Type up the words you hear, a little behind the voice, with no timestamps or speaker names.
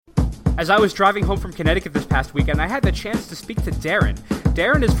As I was driving home from Connecticut this past weekend, I had the chance to speak to Darren.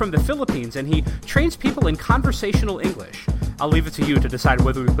 Darren is from the Philippines, and he trains people in conversational English. I'll leave it to you to decide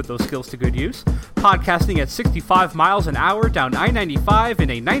whether we put those skills to good use. Podcasting at 65 miles an hour down I-95 in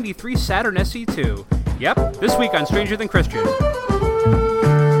a 93 Saturn SE2. Yep, this week on Stranger Than Christian.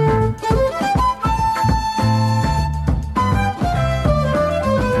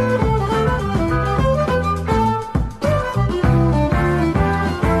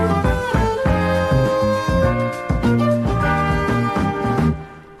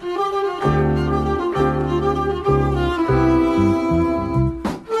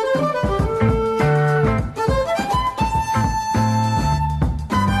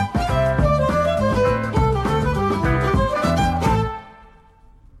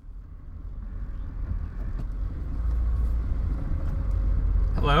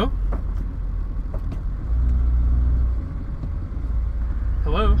 Hello?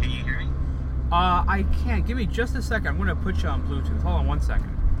 Hello? Can you hear me? I can't. Give me just a second. I'm going to put you on Bluetooth. Hold on one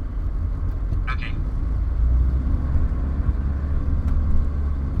second. Okay.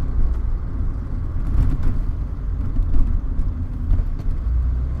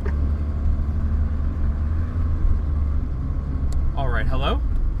 Alright, hello?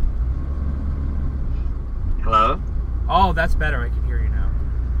 Hello? Oh, that's better. I can hear you now.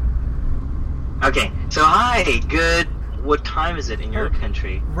 Okay, so hi, good. What time is it in your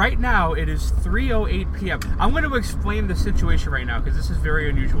country? Right now, it is 3:08 p.m. I'm going to explain the situation right now because this is very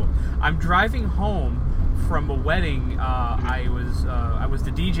unusual. I'm driving home from a wedding I was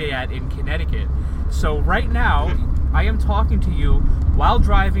the DJ at in Connecticut. So right now, I am talking to you while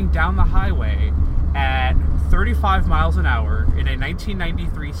driving down the highway at 35 miles an hour in a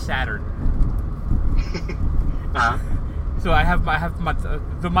 1993 Saturn. Uh-huh. So I have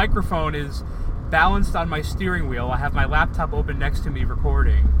the microphone is balanced on my steering wheel. I have my laptop open next to me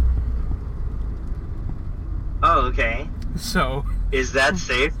recording. Oh, okay. So is that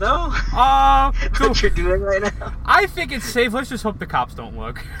safe though? What you're doing right now? I think it's safe. Let's just hope the cops don't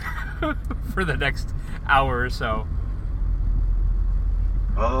look for the next hour or so.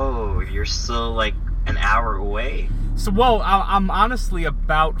 Oh, you're still like an hour away. So, well, I'm honestly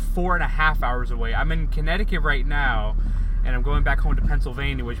about 4.5 hours away. I'm in Connecticut right now, and I'm going back home to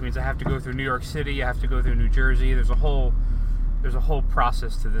Pennsylvania, which means I have to go through New York City. I have to go through New Jersey. There's a whole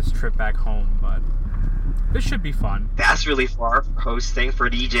process to this trip back home, but this should be fun. That's really far for hosting, for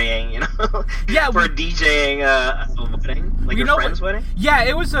DJing, you know? Yeah, for DJing a wedding, like your friend's wedding. Yeah,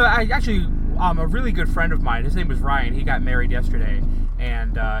 it was a really good friend of mine. His name was Ryan. He got married yesterday,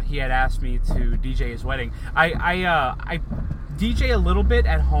 and he had asked me to DJ his wedding. I DJ a little bit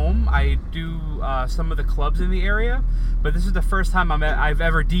at home. I do some of the clubs in the area, but this is the first time I've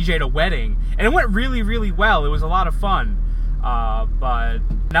ever DJ'd a wedding, and it went really, really well. It was a lot of fun. But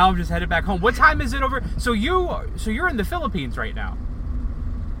now I'm just headed back home. What time is it over? So you're in the Philippines right now.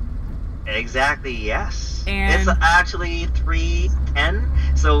 Exactly, yes. And it's actually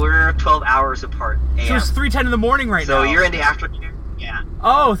 3:10, so we're 12 hours apart. So it's 3:10 in the morning right now. So you're in the afternoon? Yeah.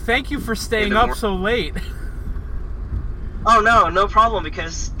 Oh, thank you for staying up so late. Oh, no problem,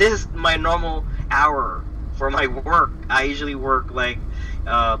 because this is my normal hour for my work. I usually work like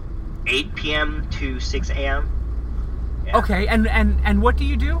 8 p.m. to 6 a.m. Yeah. Okay, and what do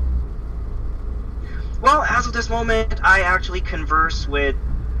you do? Well, as of this moment, I actually converse with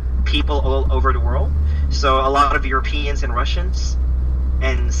people all over the world. So a lot of Europeans and Russians,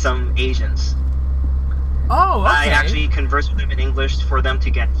 and some Asians. Oh, okay. I actually converse with them in English for them to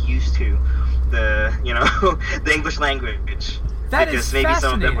get used to the, the English language. That because is maybe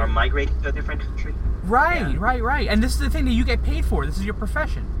some of them fascinating. are migrating to a different country. Right, Yeah. right. And this is the thing that you get paid for. This is your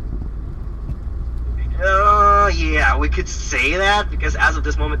profession. Yeah, we could say that, because as of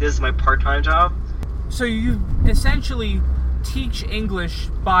this moment, this is my part-time job. So you essentially teach English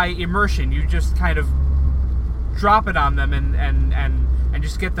by immersion. You just kind of drop it on them and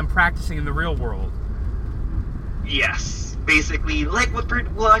just get them practicing in the real world. Yes, basically, like what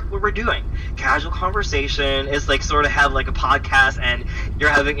we're doing. Casual conversation is like sort of have like a podcast, and you're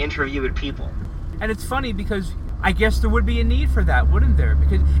having an interview with people. And it's funny because I guess there would be a need for that, wouldn't there?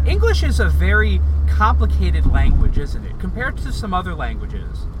 Because English is a very complicated language, isn't it? Compared to some other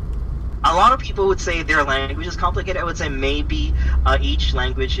languages. A lot of people would say their language is complicated. I would say maybe each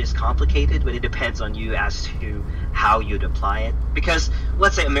language is complicated, but it depends on you as to how you'd apply it. Because,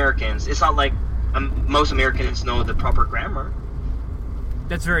 let's say Americans, it's not like most Americans know the proper grammar.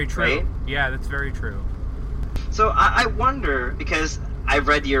 That's very true. Right? Yeah, that's very true. So I wonder, because I've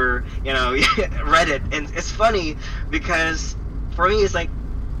read your, Reddit, and it's funny because for me it's like,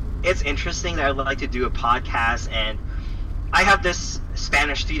 it's interesting that I'd like to do a podcast and I have this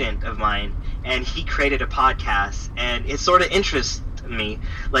Spanish student of mine, and he created a podcast, and it sort of interests me.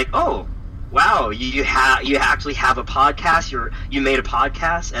 Like, oh, wow, you actually have a podcast. You made a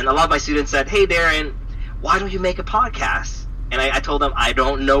podcast, and a lot of my students said, "Hey, Darren, why don't you make a podcast?" And I told them I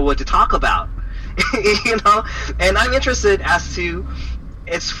don't know what to talk about, you know. And I'm interested as to.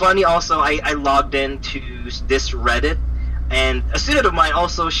 It's funny. Also, I logged into this Reddit, and a student of mine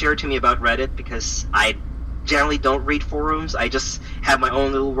also shared to me about Reddit because I generally don't read forums. I just have my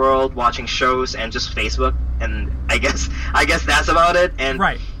own little world watching shows and just Facebook, and I guess that's about it. And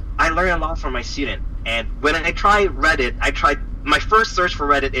right. I learn a lot from my student. And when I try Reddit, my first search for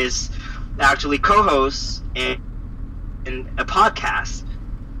Reddit is actually co-hosts in a podcast.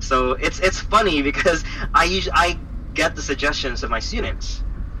 So it's funny because I get the suggestions of my students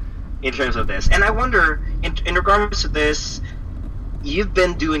in terms of this. And I wonder, in regards to this, you've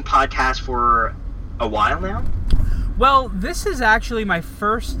been doing podcasts for a while now? Well, this is actually my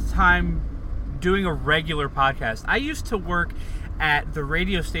first time doing a regular podcast. I used to work at the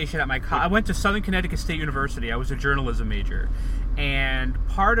radio station at my I went to Southern Connecticut State University. I was a journalism major. And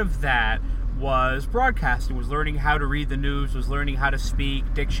part of that was broadcasting, was learning how to read the news, was learning how to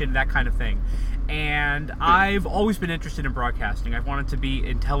speak, diction, that kind of thing. And I've always been interested in broadcasting. I've wanted to be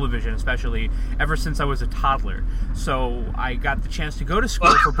in television, especially ever since I was a toddler. So I got the chance to go to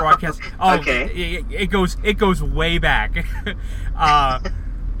school for broadcast. Oh, okay. It goes way back.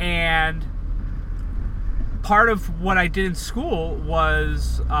 And part of what I did in school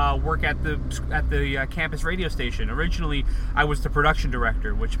was work at the campus radio station. Originally, I was the production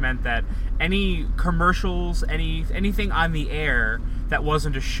director, which meant that any commercials, anything on the air that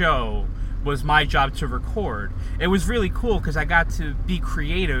wasn't a show was my job to record. It was really cool because I got to be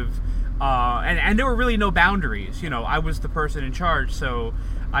creative, and there were really no boundaries. You know, I was the person in charge, so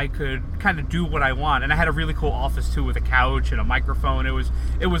I could kind of do what I want. And I had a really cool office too, with a couch and a microphone. It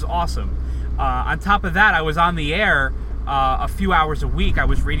was awesome. On top of that, I was on the air a few hours a week. I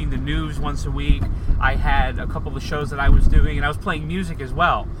was reading the news once a week. I had a couple of shows that I was doing, and I was playing music as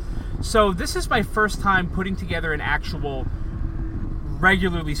well. So this is my first time putting together an actual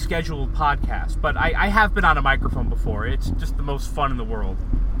regularly scheduled podcast. But I have been on a microphone before. It's just the most fun in the world.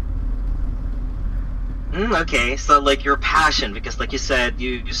 Okay, so like your passion, because like you said,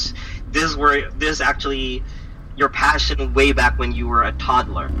 this is actually your passion way back when you were a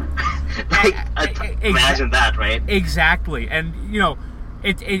toddler. Imagine that, right? Exactly. And you know,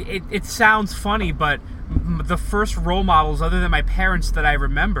 it sounds funny, but the first role models other than my parents that I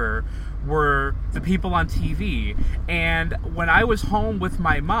remember were the people on TV. And when I was home with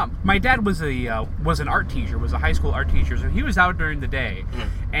my mom, my dad was an art teacher, was a high school art teacher, so he was out during the day.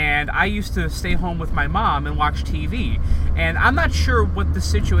 And I used to stay home with my mom and watch TV. And I'm not sure what the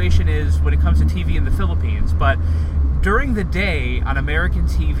situation is when it comes to TV in the Philippines, but during the day on American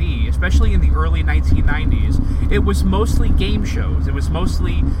TV, especially in the early 1990s, it was mostly game shows. It was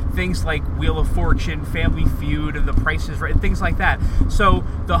mostly things like Wheel of Fortune, Family Feud, and The Price is Right, things like that. So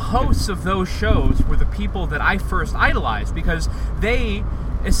the hosts of those shows were the people that I first idolized because they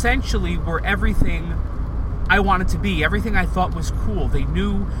essentially were everything I wanted to be, everything I thought was cool. They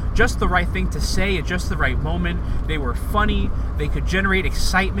knew just the right thing to say at just the right moment. They were funny. They could generate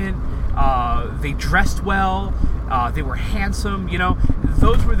excitement. They dressed well. They were handsome. You know,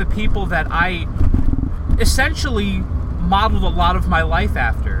 those were the people that I essentially modeled a lot of my life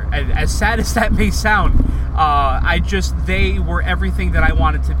after. And as sad as that may sound, they were everything that I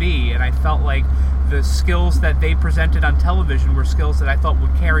wanted to be, and I felt like the skills that they presented on television were skills that I thought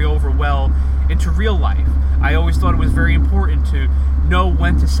would carry over well into real life. I always thought it was very important to know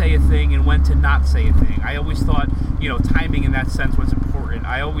when to say a thing and when to not say a thing. I always thought, you know, timing in that sense was important.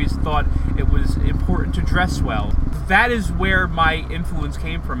 I always thought it was important to dress well. That is where my influence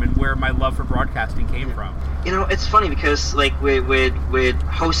came from and where my love for broadcasting came from. You know, it's funny because like with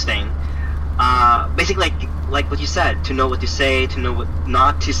hosting, basically like what you said, to know what to say, to know what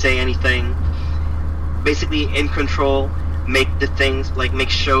not to say anything, basically in control, make the things, like make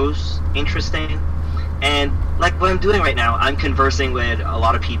shows interesting. And like what I'm doing right now, I'm conversing with a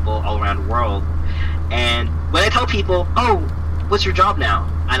lot of people all around the world. And when I tell people, oh, what's your job now?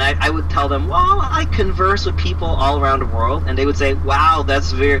 And I would tell them, well, I converse with people all around the world. And they would say, wow,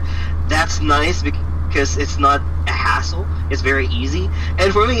 that's nice because it's not a hassle. It's very easy.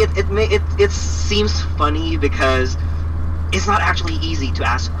 And for me, it seems funny because it's not actually easy to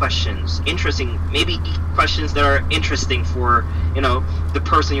ask questions, interesting, maybe questions that are interesting for, you know, the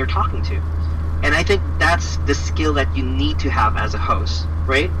person you're talking to. And I think that's the skill that you need to have as a host,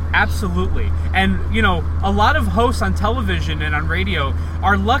 right? Absolutely. And, you know, a lot of hosts on television and on radio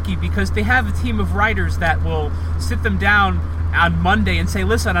are lucky because they have a team of writers that will sit them down on Monday and say,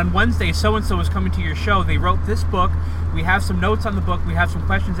 listen, on Wednesday, so-and-so is coming to your show. They wrote this book. We have some notes on the book. We have some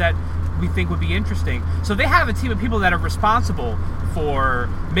questions that we think would be interesting. So they have a team of people that are responsible for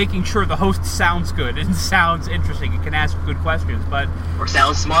making sure the host sounds good and sounds interesting and can ask good questions. Or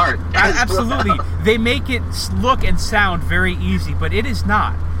sounds smart. Absolutely. They make it look and sound very easy, but it is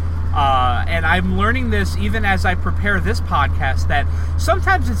not. And I'm learning this even as I prepare this podcast, that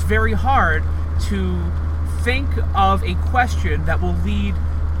sometimes it's very hard to think of a question that will lead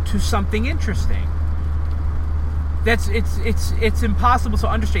to something interesting. It's impossible to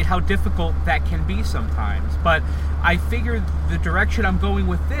understate how difficult that can be sometimes. But I figure the direction I'm going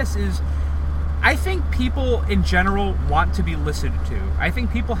with this is, I think people in general want to be listened to. I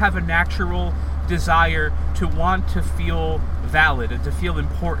think people have a natural desire to want to feel valid and to feel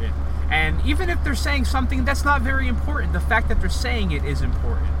important. And even if they're saying something that's not very important, the fact that they're saying it is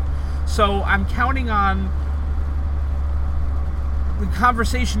important. So I'm counting on the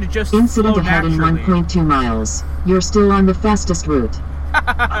conversation to just Incident flow ahead in naturally. 1.2 miles. You're still on the fastest route.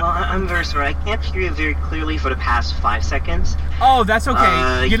 I'm very sorry. I can't hear you very clearly for the past 5 seconds. Oh, that's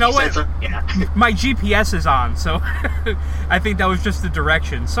okay. You know what? Yeah. My GPS is on, so I think that was just the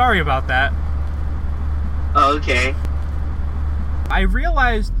direction. Sorry about that. Oh, okay. I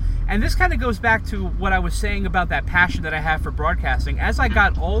realized, and this kind of goes back to what I was saying about that passion that I have for broadcasting. As I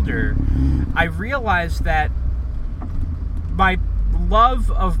got older, I realized that my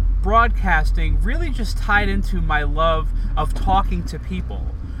love of broadcasting really just tied into my love of talking to people.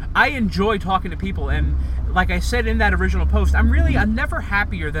 I enjoy talking to people, and like I said in that original post, I'm never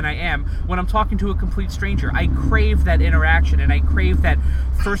happier than I am when I'm talking to a complete stranger. I crave that interaction, and I crave that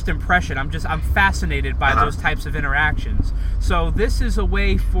first impression. I'm fascinated by those types of interactions. So this is a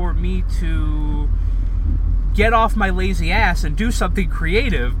way for me to get off my lazy ass and do something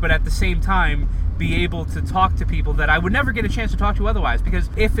creative, but at the same time be able to talk to people that I would never get a chance to talk to otherwise. Because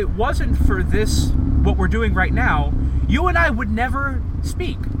if it wasn't for this, what we're doing right now, you and I would never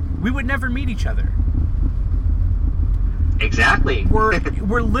speak. We would never meet each other. Exactly.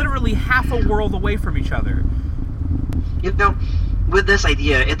 We're literally half a world away from each other. You know, with this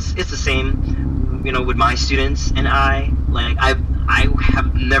idea, it's the same, you know, with my students and I. Like, I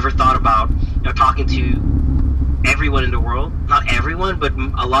have never thought about, you know, talking to everyone in the world. Not everyone, but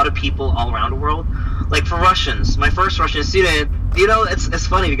a lot of people all around the world. Like, for Russians, my first Russian student, you know, it's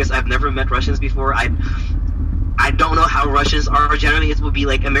funny because I've never met Russians before. I don't know how Russians are. Generally, it would be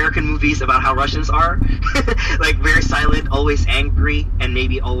like American movies about how Russians are. Like, very silent, always angry, and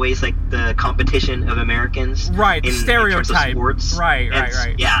maybe always like the competition of Americans. Right, in stereotype. terms of sports.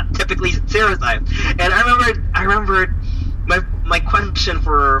 Right. Yeah, typically stereotype. And I remembered my question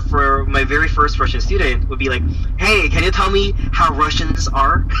for my very first Russian student would be like, hey, can you tell me how Russians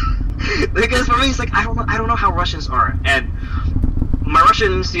are? Because for me, it's like, I don't know how Russians are. And my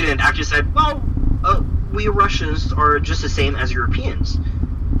Russian student actually said, well, we Russians are just the same as Europeans.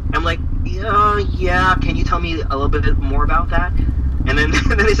 I'm like, yeah, can you tell me a little bit more about that? And then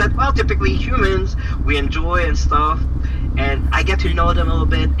they said, well, typically humans, we enjoy and stuff, and I get to know them a little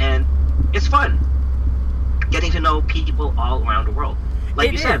bit, and it's fun getting to know people all around the world.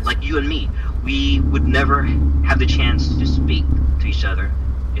 Like you said, like you and me, we would never have the chance to speak to each other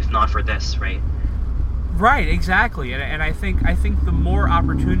if not for this, right? Right, exactly. And I think the more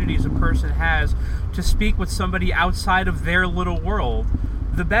opportunities a person has to speak with somebody outside of their little world,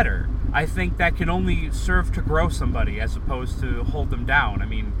 the better. I think that can only serve to grow somebody as opposed to hold them down. I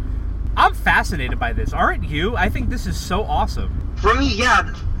mean, I'm fascinated by this. Aren't you? I think this is so awesome. For me,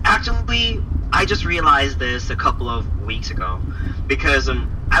 yeah. Actually, I just realized this a couple of weeks ago because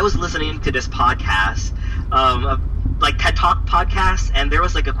I was listening to this podcast, like TED Talk podcast, and there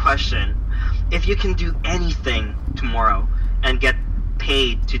was like a question: if you can do anything tomorrow and get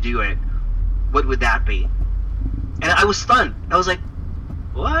paid to do it, what would that be? And I was stunned. I was like,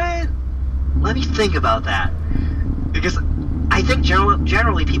 what? Let me think about that. Because I think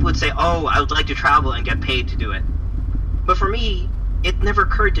generally people would say, oh, I would like to travel and get paid to do it. But for me, it never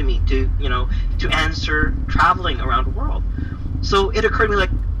occurred to me to answer traveling around the world. So it occurred to me,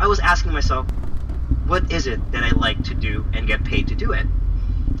 like, I was asking myself, what is it that I like to do and get paid to do it?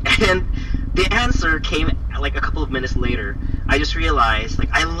 And the answer came like a couple of minutes later. I just realized,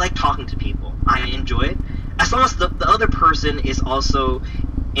 like, I like talking to people. I enjoy it. As long as the other person is also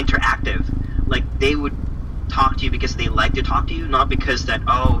interactive. Like, they would talk to you because they like to talk to you, not because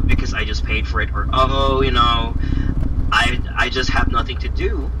I just paid for it, or, I just have nothing to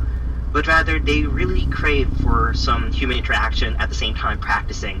do. but rather they really crave for some human interaction at the same time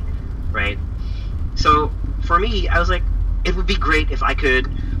practicing, right? So for me, I was like, it would be great if I could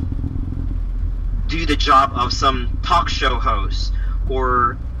do the job of some talk show host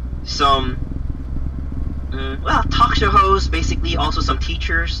or some talk show hosts, basically also some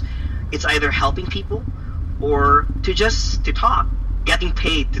teachers. It's either helping people or to talk, getting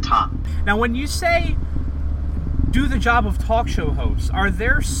paid to talk. Now, when you say do the job of talk show hosts, are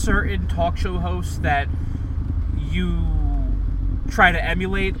there certain talk show hosts that you try to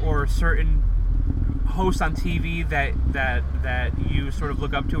emulate, or certain hosts on TV that you sort of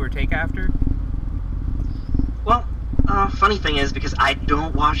look up to or take after? Well, funny thing is, because I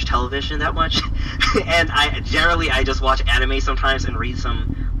don't watch television that much, and I just watch anime sometimes and read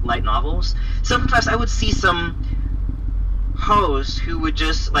some light novels. Sometimes I would see some hosts who would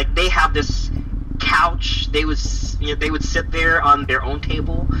just, like, they have this couch. They would sit there on their own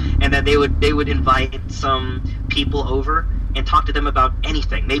table, and then they would invite some people over and talk to them about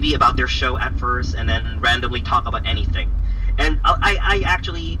anything, maybe about their show at first, and then randomly talk about anything. And I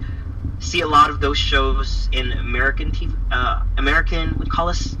actually see a lot of those shows in American TV, we call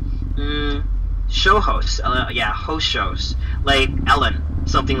us show hosts, host shows like Ellen,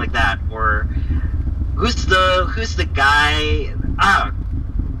 something like that, or who's the guy?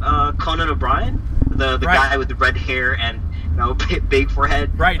 Conan O'Brien, the right. guy with the red hair and big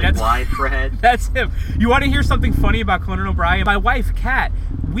forehead, right? Like wide forehead. That's him. You want to hear something funny about Conan O'Brien? My wife, Kat,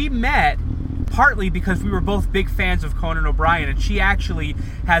 we met partly because we were both big fans of Conan O'Brien, and she actually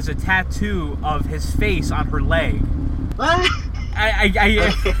has a tattoo of his face on her leg. What?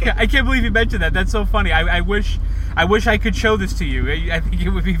 I can't believe you mentioned that. That's so funny. I wish I could show this to you. I think it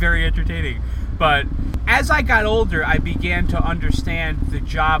would be very entertaining. But as I got older, I began to understand the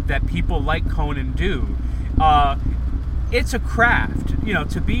job that people like Conan do. It's a craft.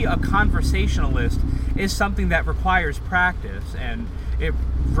 To be a conversationalist is something that requires practice, and it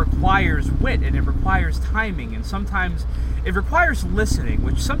requires wit, and it requires timing, and sometimes it requires listening,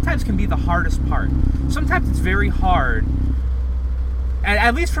 which sometimes can be the hardest part. Sometimes it's very hard, and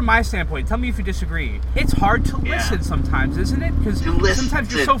at least from my standpoint, tell me if you disagree, it's hard to listen sometimes, isn't it? Because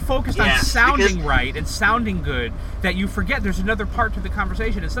sometimes you're so focused on sounding right and sounding good that you forget there's another part to the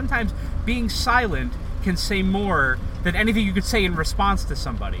conversation, and sometimes being silent can say more than anything you could say in response to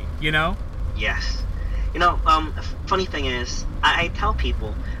somebody, Yes. Funny thing is, I tell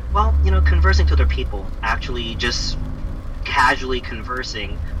people, conversing to other people, actually just casually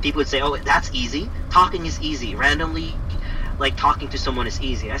conversing, people would say, oh, that's easy. Talking is easy. Randomly, like, talking to someone is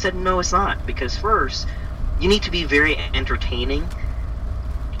easy. I said, no, it's not. Because first, you need to be very entertaining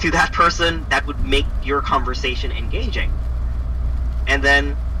to that person that would make your conversation engaging. And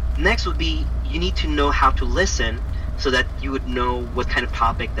then next would be, you need to know how to listen so that you would know what kind of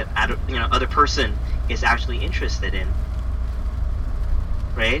topic that other person is actually interested in.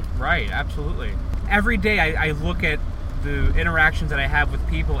 Right? Right, absolutely. Every day I look at the interactions that I have with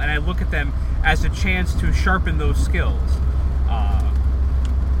people, and I look at them as a chance to sharpen those skills.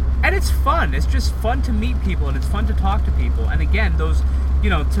 And it's fun. It's just fun to meet people, and it's fun to talk to people. And again, those,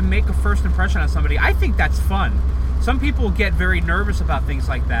 to make a first impression on somebody, I think that's fun. Some people get very nervous about things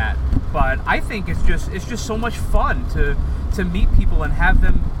like that, but I think it's just so much fun to meet people and have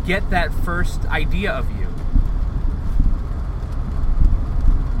them get that first idea of you.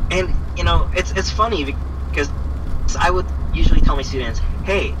 And it's funny because I would usually tell my students,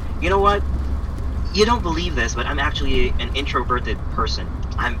 hey, you know what? You don't believe this, but I'm actually an introverted person.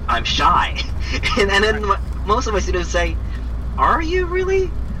 I'm shy. and then most of my students say, are you really?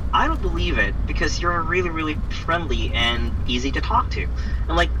 I don't believe it, because you're really, really friendly and easy to talk to.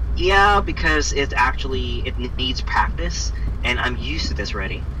 I'm like, yeah, because it needs practice, and I'm used to this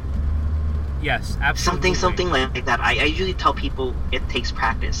already. Yes, absolutely. Something like that. I usually tell people it takes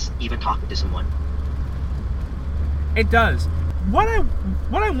practice, even talking to someone. It does. What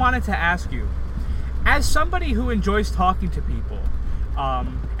I wanted to ask you, as somebody who enjoys talking to people,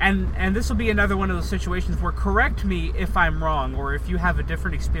 and this will be another one of those situations where, correct me if I'm wrong, or if you have a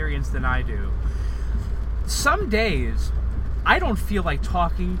different experience than I do. Some days, I don't feel like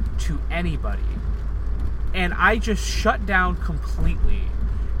talking to anybody, and I just shut down completely,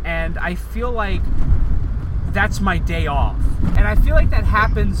 and I feel like that's my day off. And I feel like that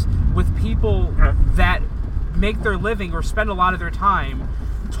happens with people that make their living or spend a lot of their time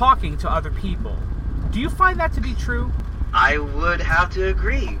talking to other people. Do you find that to be true? I would have to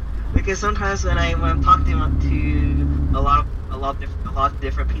agree, because sometimes when I'm talking to a lot of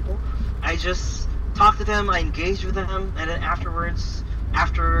different people, I just talk to them, I engage with them, and then afterwards,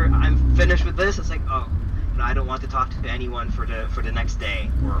 after I'm finished with this, it's like, oh, I don't want to talk to anyone for the next day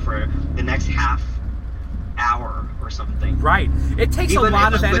or for the next half hour or something. Right. It takes Even a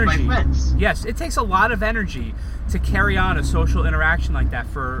lot of with my energy. friends. Yes, it takes a lot of energy to carry on a social interaction like that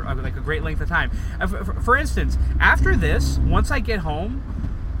for like a great length of time. For instance, after this, once I get home,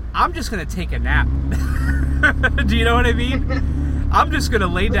 I'm just going to take a nap. Do you know what I mean? I'm just going to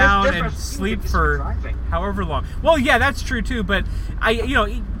lay down and sleep for however long. Well, yeah, that's true too, but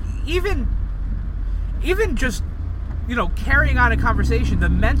even just carrying on a conversation, the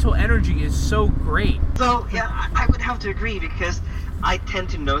mental energy is so great. So, yeah, I would have to agree because I tend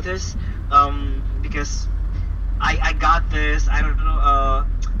to notice, because I got this, I don't know,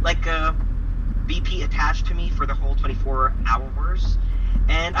 like a BP attached to me for the whole 24 hours.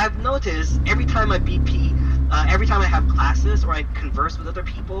 And I've noticed every time I BP, every time I have classes or I converse with other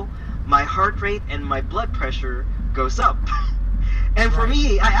people, my heart rate and my blood pressure goes up. And for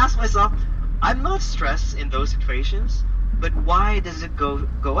me, I ask myself, I'm not stressed in those situations, but why does it go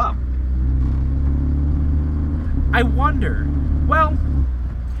up? I wonder. Well,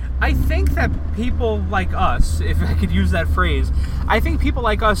 I think that people like us, if I could use that phrase, I think people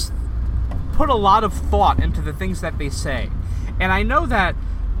like us put a lot of thought into the things that they say. And I know that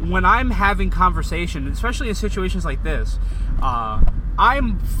when I'm having conversation, especially in situations like this,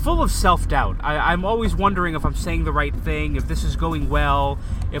 I'm full of self-doubt. I'm always wondering if I'm saying the right thing, if this is going well,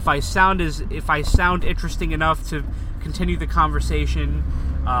 if I sound interesting enough to continue the conversation.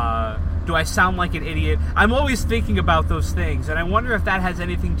 Do I sound like an idiot? I'm always thinking about those things, and I wonder if that has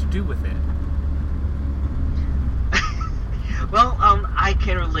anything to do with it. Well, I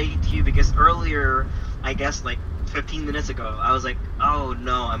can relate to you because earlier, I guess like 15 minutes ago, I was like, oh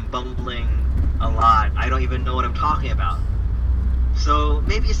no, I'm bumbling a lot. I don't even know what I'm talking about. So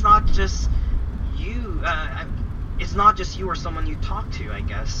maybe it's not just you. It's not just you or someone you talk to, I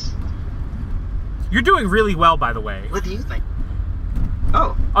guess. You're doing really well, by the way. What do you think?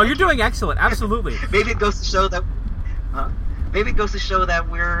 Oh, you're doing excellent. Absolutely. Maybe it goes to show that. Maybe it goes to show that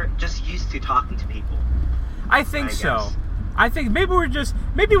we're just used to talking to people. I think so. I think maybe we're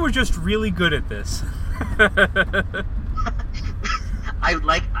just really good at this.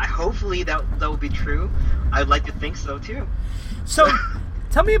 Hopefully that will be true. I'd like to think so too. So,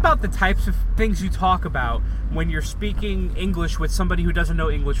 tell me about the types of things you talk about when you're speaking English with somebody who doesn't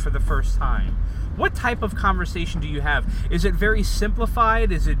know English for the first time. What type of conversation do you have? Is it very simplified?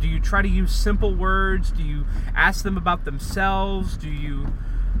 Do you try to use simple words? Do you ask them about themselves?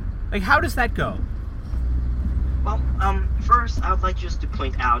 How does that go? Well, first, I would like just to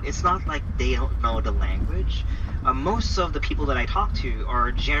point out, it's not like they don't know the language. Most of the people that I talk to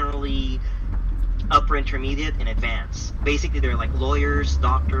are generally upper intermediate and advanced. Basically, they're like lawyers,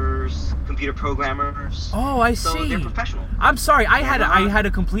 doctors, computer programmers. Oh, I see. So they're professional. I'm sorry, I had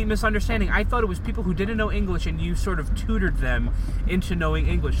a complete misunderstanding. I thought it was people who didn't know English and you sort of tutored them into knowing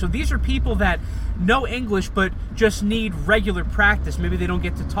English. So these are people that know English but just need regular practice. Maybe they don't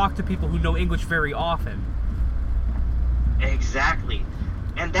get to talk to people who know English very often. Exactly.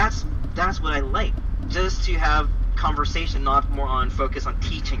 And that's what I like. Just to have conversation, not more on focus on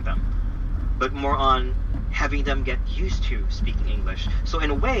teaching them, but more on having them get used to speaking English. So in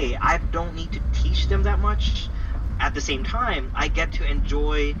a way, I don't need to teach them that much. At the same time, I get to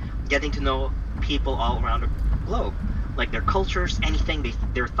enjoy getting to know people all around the globe. Like their cultures, anything,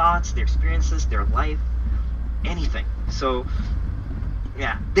 their thoughts, their experiences, their life, anything. So,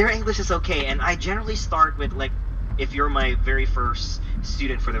 yeah, their English is okay. And I generally start with, like, if you're my very first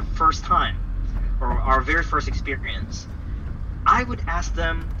student for the first time, or our very first experience, I would ask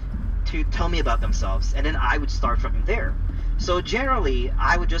them to tell me about themselves, and then I would start from there. So generally,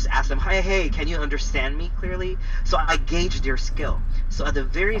 I would just ask them, hey, can you understand me clearly? So I gauge their skill. So at the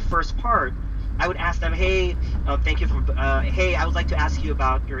very first part, I would ask them, hey, thank you for, hey, I would like to ask you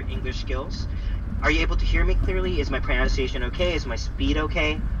about your English skills. Are you able to hear me clearly? Is my pronunciation okay? Is my speed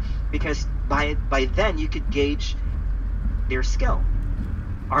okay? Because by then, you could gauge their skill.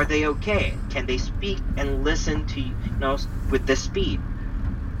 Are they okay? Can they speak and listen to with this speed?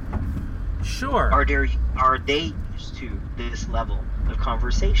 Sure. Are they used to this level of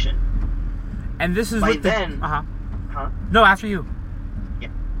conversation? And this is by then. No, after you. Yeah.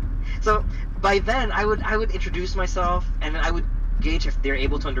 So by then, I would introduce myself, and then I would gauge if they're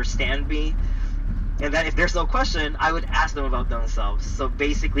able to understand me. And then if there's no question, I would ask them about themselves. So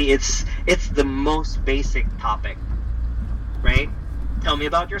basically, it's the most basic topic, right? Tell me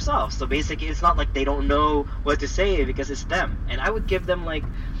about yourself. So basically, it's not like they don't know what to say because it's them. And I would give them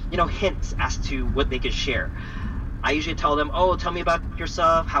hints as to what they could share. I usually tell them, oh, tell me about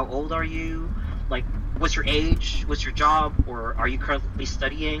yourself. How old are you? Like, what's your age? What's your job? Or are you currently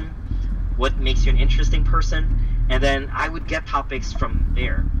studying? what makes you an interesting person, and then I would get topics from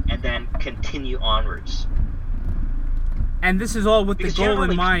there, and then continue onwards. And this is all with Because the goal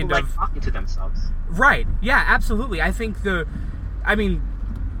generally in mind people of... like talking to themselves. Right. Yeah, absolutely. I think there's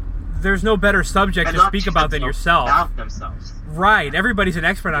no better subject And to not speak to about than themselves, yourself. About themselves. Right. Everybody's an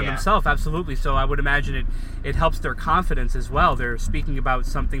expert on Yeah. themselves, absolutely. So I would imagine it helps their confidence as well. They're speaking about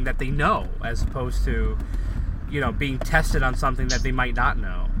something that they know, as opposed to, being tested on something that they might not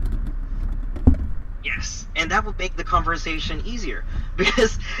know. Yes, and that would make the conversation easier.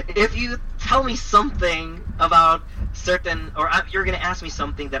 Because if you tell me something about certain, or you're going to ask me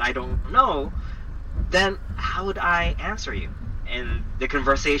something that I don't know, then how would I answer you? And the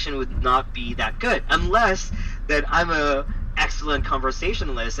conversation would not be that good, unless that I'm a excellent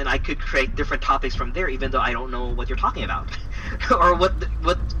conversationalist and I could create different topics from there, even though I don't know what you're talking about, or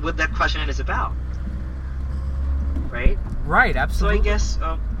what that question is about. Right? Right, absolutely. So I guess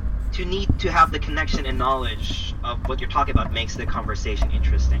to need to have the connection and knowledge of what you're talking about makes the conversation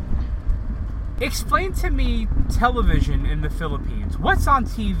interesting. Explain to me television in the Philippines. What's on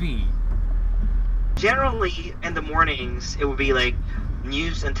TV? Generally, in the mornings, it would be like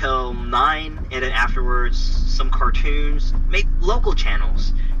news until 9, and then afterwards, some cartoons. Make local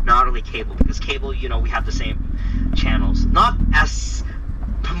channels, not really cable, because cable, we have the same channels. Not as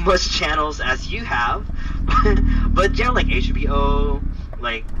much channels as you have, but generally like HBO,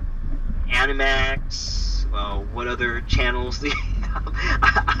 like Animax. Well, what other channels do you have?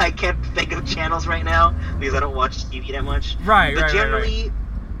 I can't think of channels right now because I don't watch TV that much. Right, but right, generally, right.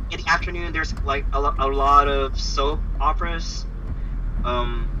 In the afternoon, there's like a lot of soap operas.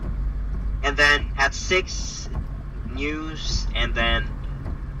 And then at 6, news, and then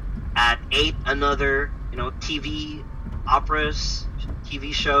at 8, another, TV operas,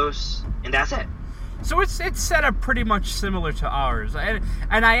 TV shows, and that's it. So it's set up pretty much similar to ours.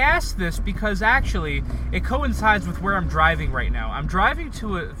 And I asked this because actually it coincides with where I'm driving right now. I'm driving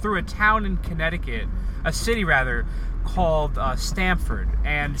through a town in Connecticut, a city rather, called Stamford.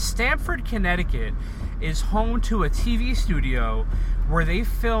 And Stamford, Connecticut is home to a TV studio where they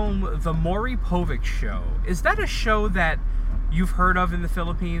film the Maury Povich Show. Is that a show that you've heard of in the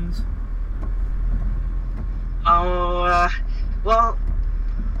Philippines? Well,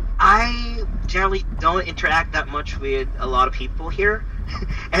 I generally don't interact that much with a lot of people here,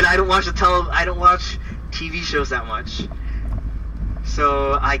 and I don't watch TV shows that much,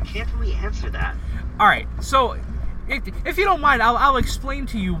 so I can't really answer that. All right, so if you don't mind, I'll explain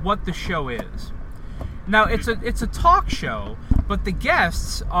to you what the show is. Now, it's a talk show, but the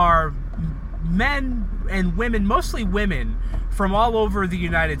guests are men and women, mostly women, from all over the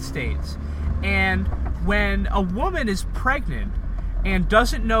United States. And when a woman is pregnant and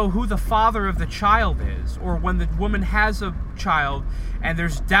doesn't know who the father of the child is, or when the woman has a child and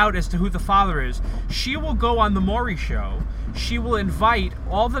there's doubt as to who the father is, she will go on the Maury Show. She will invite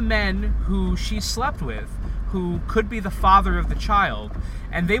all the men who she slept with, who could be the father of the child,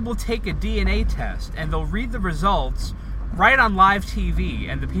 and they will take a DNA test, and they'll read the results right on live TV,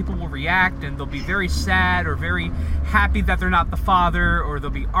 and the people will react, and they'll be very sad or very happy that they're not the father, or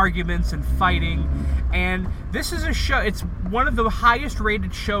there'll be arguments and fighting. And this is a show, it's one of the highest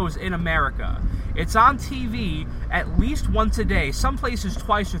rated shows in America. It's on TV at least once a day, some places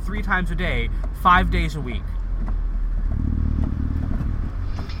twice or 3 times a day, 5 days a week.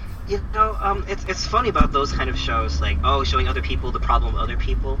 It's funny about those kind of shows, like, showing other people the problem of other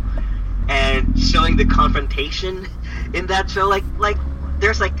people, and showing the confrontation in that show. Like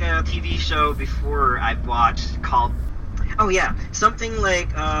there's like a TV show before I've watched called, something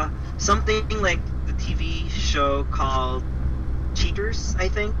like the TV show called Cheaters, I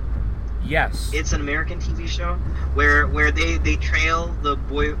think. Yes. It's an American TV show where they trail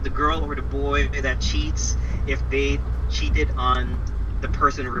the girl or the boy that cheats if they cheated on the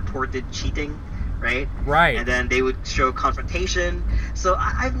person who reported cheating, right? Right. And then they would show confrontation. So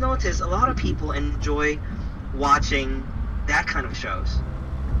I've noticed a lot of people enjoy watching that kind of shows,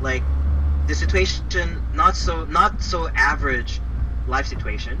 like the situation, not so average life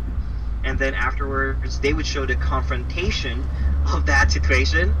situation, and then afterwards they would show the confrontation of that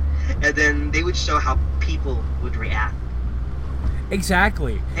situation, and then they would show how people would react.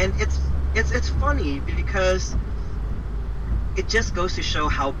 Exactly. And it's funny because it just goes to show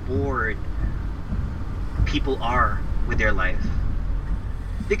how bored people are with their life.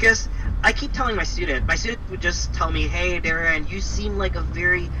 Because I keep telling my student would just tell me, "Hey, Darren, you seem like a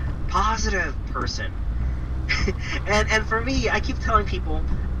very positive person." and for me, I keep telling people,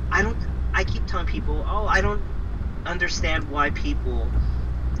 I don't understand why people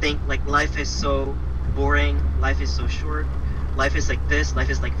think like life is so boring, life is so short. life is like this, life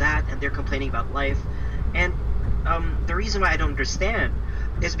is like that, and they're complaining about life. And the reason why I don't understand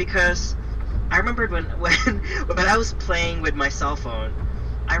is because I remembered when I was playing with my cell phone,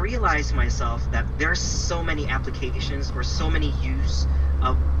 I realized myself that there's so many applications or so many use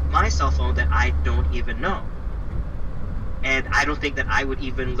of my cell phone that I don't even know. And I don't think that I would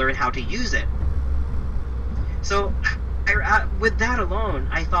even learn how to use it. So with that alone,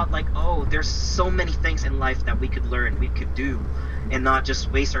 I thought like, oh, there's so many things in life that we could learn, we could do, and not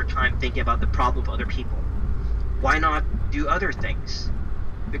just waste our time thinking about the problem of other people. Why not do other things?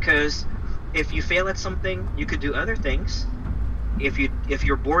 Because if you fail at something, you could do other things. If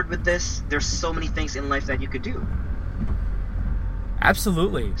you're bored with this, there's so many things in life that you could do.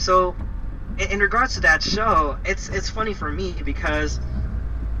 Absolutely. So, in regards to that show, it's funny for me because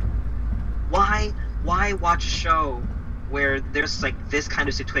why watch a show where there's like this kind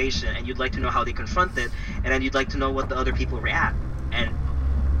of situation and you'd like to know how they confront it, and then you'd like to know what the other people react, and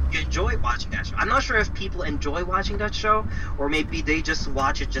you enjoy watching that show. I'm not sure if people enjoy watching that show, or maybe they just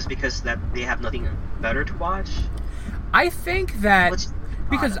watch it just because that they have nothing better to watch. I think that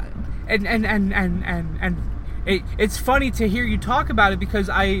because it's funny to hear you talk about it, because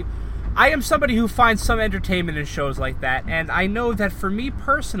I am somebody who finds some entertainment in shows like that, and I know that for me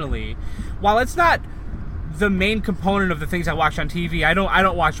personally, while it's not the main component of the things I watch on TV, I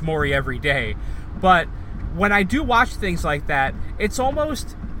don't watch Maury every day, but when I do watch things like that, it's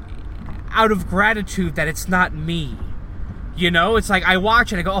almost out of gratitude that it's not me. You know, it's like I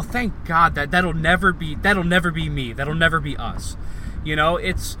watch it and I go, oh, thank God that'll never be me. That'll never be us. You know,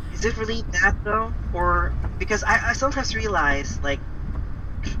 it's... Is it really that, though? Or... Because I sometimes realize, like,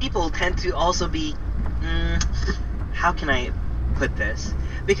 people tend to also be... how can I put this?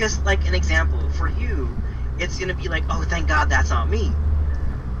 Because, like, an example, for you, it's gonna be like, oh, thank God that's not me.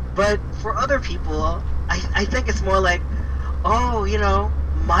 But for other people, I think it's more like, oh, you know,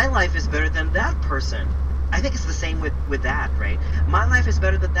 my life is better than that person. I think it's the same with that, right? My life is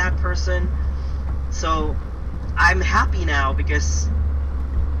better than that person, so I'm happy now because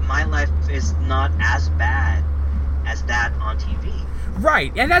my life is not as bad as that on TV.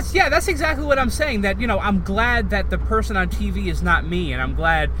 Right, and that's exactly what I'm saying, that, you know, I'm glad that the person on TV is not me, and I'm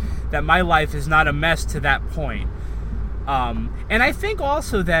glad that my life is not a mess to that point. And I think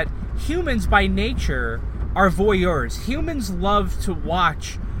also that humans by nature are voyeurs. Humans love to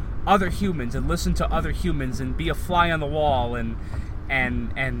watch other humans and listen to other humans and be a fly on the wall and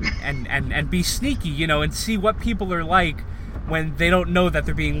be sneaky, you know, and see what people are like when they don't know that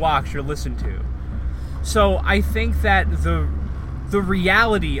they're being watched or listened to. So I think that the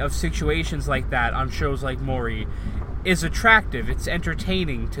reality of situations like that on shows like Maury is attractive. It's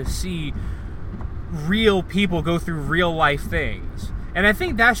entertaining to see real people go through real life things. And I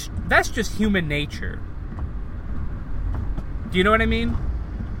think that's just human nature. Do you know what I mean?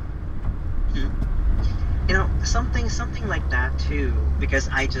 You know, something like that too, because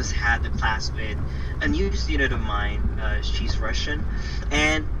I just had the class with a new student of mine. She's Russian,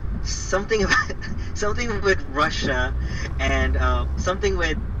 and something with Russia, and something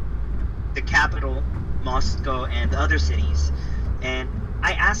with the capital, Moscow, and the other cities. And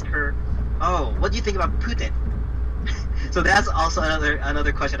I asked her, "Oh, what do you think about Putin?" So that's also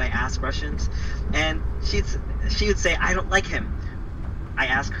another question I ask Russians, and she would say, "I don't like him." I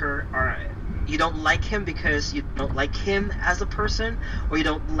ask her, "All right, you don't like him because you don't like him as a person, or you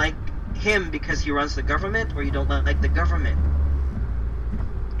don't like him because he runs the government, or you don't like the government?"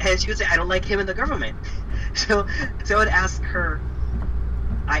 And she would say, "I don't like him in the government." So I would ask her,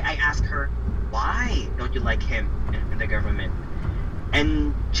 I ask her, "Why don't you like him in the government?"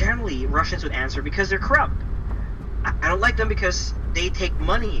 And generally Russians would answer, "Because they're corrupt. I don't like them because they take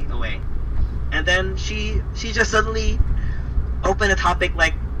money away." And then she just suddenly opened a topic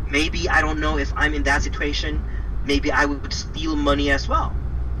like, maybe, I don't know, if I'm in that situation, maybe I would steal money as well.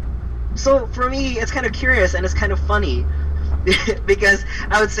 So for me, it's kind of curious and it's kind of funny because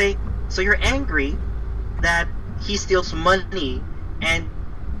I would say, so you're angry that he steals money, and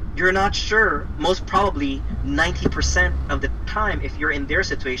you're not sure, most probably 90% of the time, if you're in their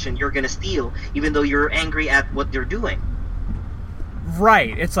situation, you're going to steal, even though you're angry at what they're doing.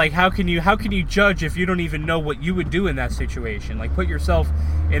 Right. It's like, how can you judge if you don't even know what you would do in that situation? Like, put yourself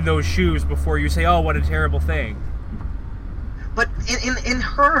in those shoes before you say, "Oh, what a terrible thing." But in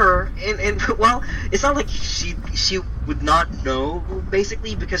her, well, it's not like she would not know,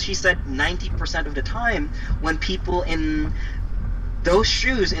 basically, because she said 90% of the time when people in those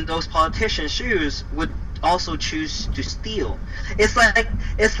shoes, in those politicians' shoes, would also choose to steal. It's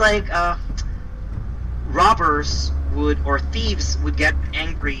like robbers or thieves would get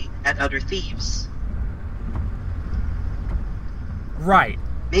angry at other thieves. Right.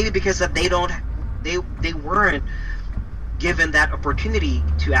 Maybe because that they weren't given that opportunity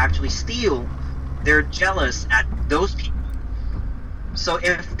to actually steal. They're jealous at those people. So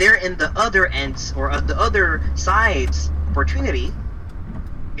if they're in the other ends or the other side's opportunity,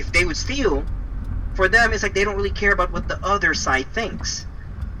 if they would steal, for them it's like they don't really care about what the other side thinks.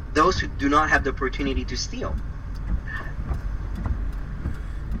 Those who do not have the opportunity to steal.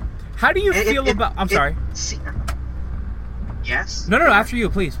 How do you feel about... I'm sorry. Yes? No, after you,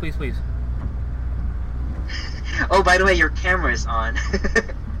 please. Oh, by the way, your camera is on.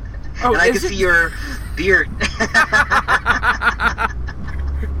 Oh, and I can see your beard.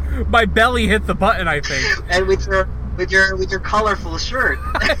 My belly hit the button, I think. And with your colorful shirt,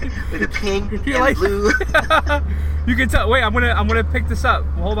 with the pink and blue. You can tell. Wait, I'm gonna pick this up.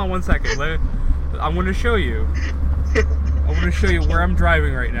 Hold on one second. I'm gonna show you. I'm gonna show you where I'm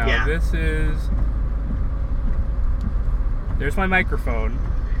driving right now. Yeah. There's my microphone,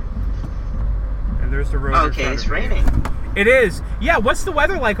 and there's the road. Okay, it's raining. It is. Yeah. What's the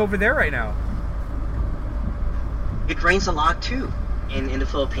weather like over there right now? It rains a lot too in the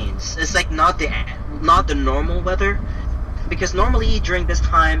Philippines. It's like not the normal weather, because normally during this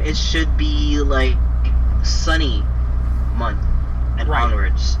time it should be like sunny month and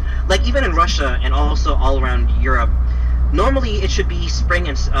onwards. Like even in Russia and also all around Europe, normally it should be spring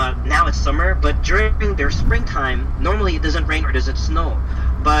and now it's summer, but during their springtime normally it doesn't rain or doesn't snow.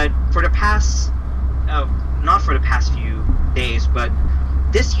 But for the past not for the past few days, but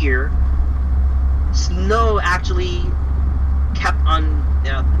this year snow actually kept on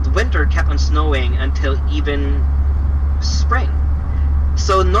the winter kept on snowing until even spring.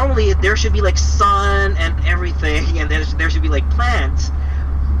 So normally there should be like sun and everything, and there should be like plants.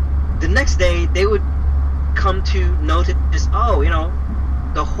 The next day they would come to notice, oh,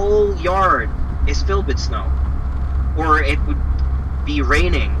 the whole yard is filled with snow, or it would be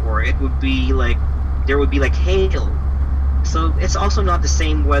raining, or it would be like there would be like hail. So it's also not the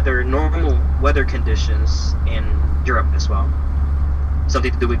same normal weather conditions in Europe as well.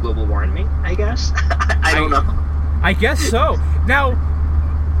 Something to do with global warming, I guess. I don't know. I guess so. Now,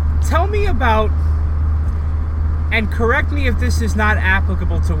 tell me about, and correct me if this is not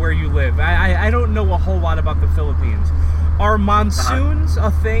applicable to where you live. I don't know a whole lot about the Philippines. Are monsoons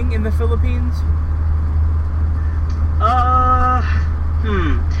a thing in the Philippines?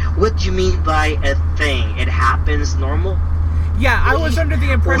 What do you mean by a thing? It happens normal? Yeah, I was under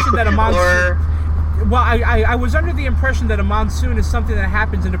the impression that a monsoon... Well, I was under the impression that a monsoon is something that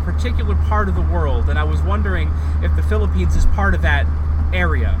happens in a particular part of the world, and I was wondering if the Philippines is part of that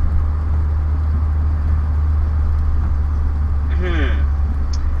area.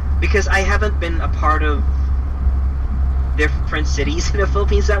 Because I haven't been a part of different cities in the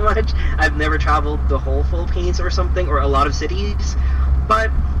Philippines that much. I've never traveled the whole Philippines or something, or a lot of cities.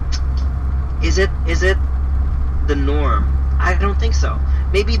 But is it the norm? I don't think so.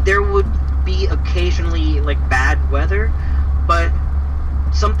 Maybe there would be occasionally like bad weather, but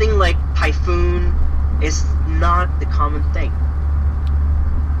something like typhoon is not the common thing.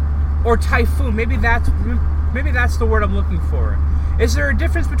 Or typhoon, maybe that's the word I'm looking for. Is there a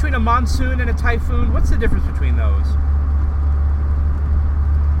difference between a monsoon and a typhoon? What's the difference between those?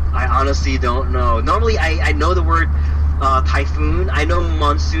 I honestly don't know. Normally I know the word typhoon. I know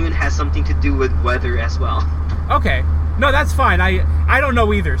monsoon has something to do with weather as well. Okay. No, that's fine. I don't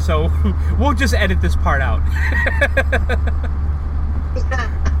know either, so we'll just edit this part out.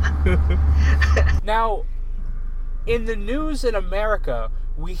 Now, in the news in America,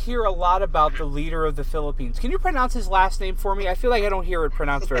 we hear a lot about the leader of the Philippines. Can you pronounce his last name for me? I feel like I don't hear it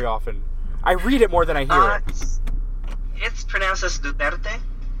pronounced very often. I read it more than I hear it. It's pronounced as Duterte.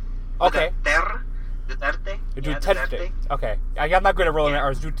 Okay. Duterte. Duterte. Yeah, Duterte. Okay. I'm not good at rolling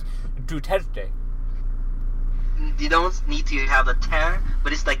R's. Duterte. You don't need to have the ter,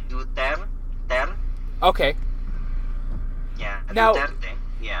 but it's like Duterte. Okay. Yeah. Now, Duterte.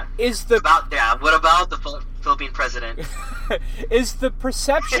 Yeah. What about the Philippine president? Is the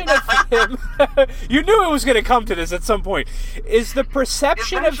perception of him... You knew it was going to come to this at some point. Is the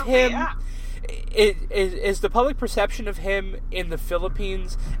perception of him... Yeah. Is the public perception of him in the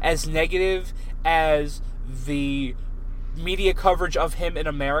Philippines as negative as the media coverage of him in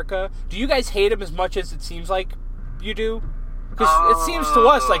America? Do you guys hate him as much as it seems like you do? Because it seems to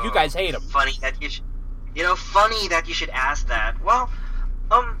us like you guys hate him. Funny that you should ask that. Well,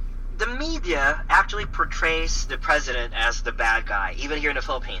 the media actually portrays the president as the bad guy, even here in the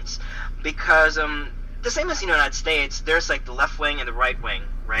Philippines, because the same as in the United States, there's like the left wing and the right wing,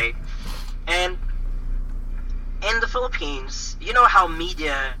 right? And in the Philippines, you know how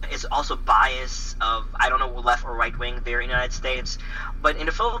media is also biased of, I don't know, left or right wing there in the United States, but in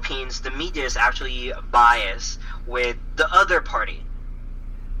the Philippines, the media is actually biased with the other party.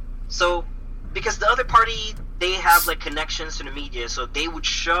 So, because the other party, they have like connections to the media, so they would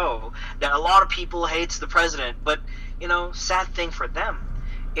show that a lot of people hates the president. But sad thing for them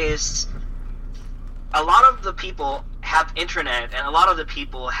is a lot of the people have internet and a lot of the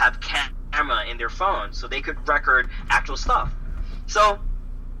people have camera in their phone, so they could record actual stuff. So,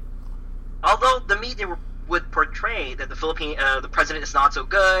 although the media would portray that the president is not so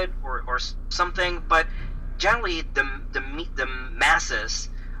good or something, but generally the masses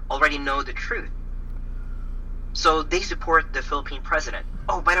already know the truth. So they support the Philippine president.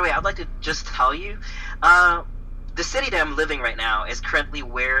 Oh, by the way, I'd like to just tell you, the city that I'm living right now is currently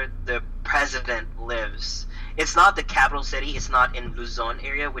where the president lives. It's not the capital city. It's not in Luzon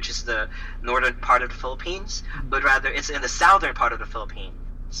area, which is the northern part of the Philippines, but rather it's in the southern part of the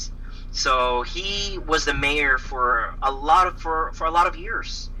Philippines. So he was the mayor for a lot of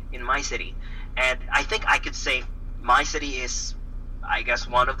years in my city, and I think I could say my city is, I guess,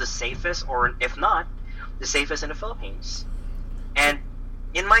 one of the safest, or if not, the safest in the Philippines. And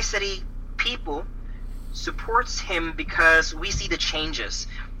in my city, people supports him because we see the changes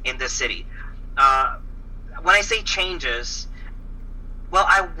in the city. When I say changes, well,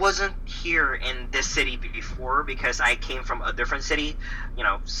 I wasn't here in this city before because I came from a different city,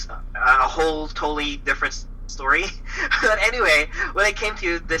 a whole totally different story. But anyway, when I came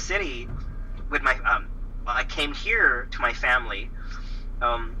to this city with my, I came here to my family.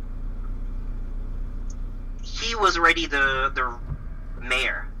 He was already the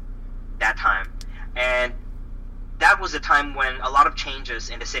mayor that time, and that was the time when a lot of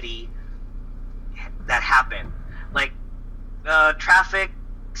changes in the city that happened, like traffic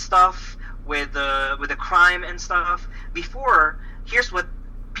stuff with the crime and stuff. Before, here's what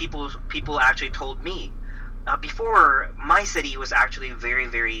people actually told me. Before, my city was actually very,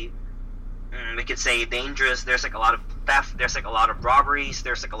 very, we could say, dangerous. There's like a lot of theft. There's like a lot of robberies.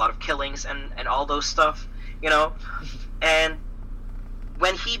 There's like a lot of killings and all those stuff, And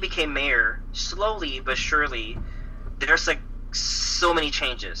when he became mayor, slowly but surely, there's like so many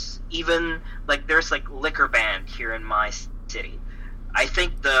changes. Even like there's like liquor ban here in my city. I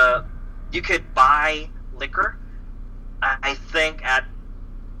think you could buy liquor. I think at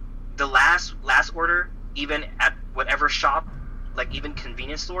the last order, even at whatever shop, like even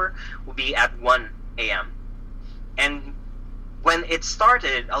convenience store, will be at 1 a.m. And when it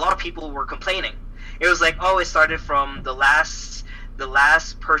started, a lot of people were complaining. It was like, oh, it started from the last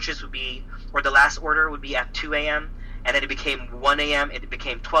purchase would be, or the last order would be at 2 a.m. and then it became 1 a.m. It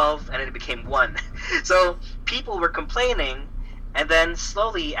became 12, and then it became 1. So people were complaining, and then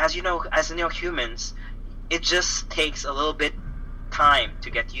slowly, as humans, it just takes a little bit time to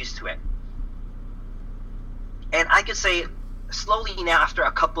get used to it. And I could say slowly now, after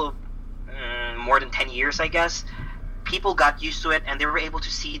a couple of more than 10 years, I guess, people got used to it and they were able to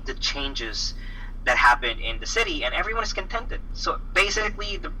see the changes that happened in the city, and everyone is contented. So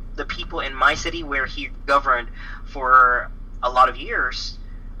basically, the people in my city where he governed for a lot of years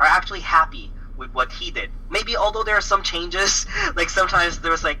are actually happy with what he did. Maybe although there are some changes, like sometimes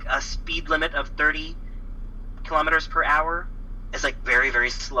there was like a speed limit of 30 kilometers per hour. It's like very,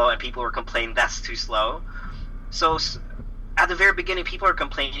 very slow, and people were complaining that's too slow. So at the very beginning, people are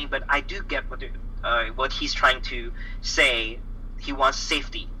complaining, but I do get what he's trying to say. He wants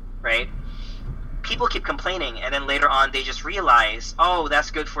safety, right? People keep complaining, and then later on they just realize, oh, that's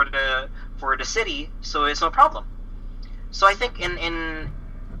good for the city, so it's no problem. So I think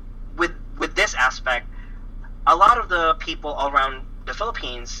with this aspect, a lot of the people all around the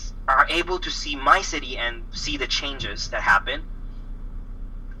Philippines are able to see my city and see the changes that happen,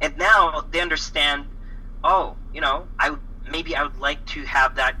 and now they understand. Oh, I would like to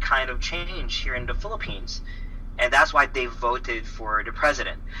have that kind of change here in the Philippines. And that's why they voted for the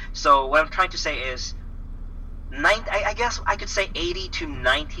president. So what I'm trying to say is, I guess I could say 80 to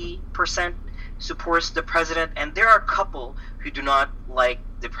 90% supports the president, and there are a couple who do not like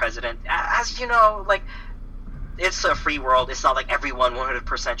the president. As you know, like, it's a free world. It's not like everyone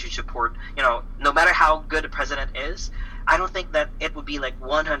 100% should support, no matter how good the president is. I don't think that it would be like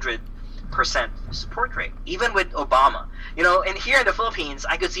 100% support rate, even with Obama. And here in the Philippines,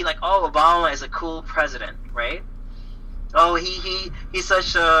 I could see like, oh, Obama is a cool president, right? Oh, he's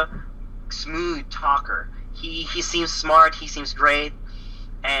such a smooth talker. He seems smart. He seems great,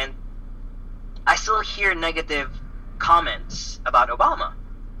 and I still hear negative comments about Obama.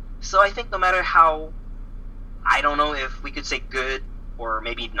 So I think no matter how, I don't know if we could say good or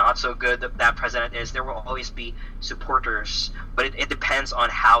maybe not so good that president is, there will always be supporters, but it depends on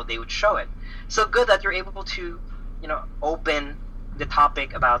how they would show it. So good that you're able to, open the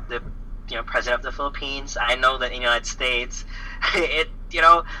topic about the, president of the Philippines. I know that in the United States,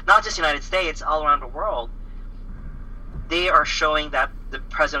 not just United States, all around the world, they are showing that the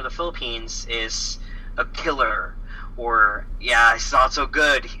president of the Philippines is a killer, or it's not so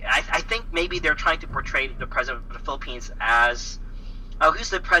good. I think maybe they're trying to portray the president of the Philippines as who's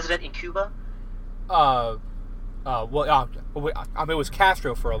the president in Cuba? It was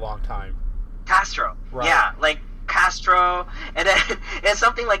Castro for a long time. Castro, right. Yeah, like Castro, and then and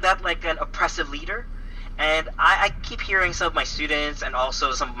something like that, like an oppressive leader. And I keep hearing some of my students and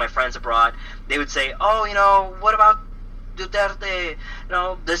also some of my friends abroad, they would say, what about Duterte?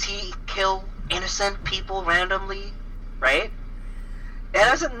 Does he kill innocent people randomly, right? And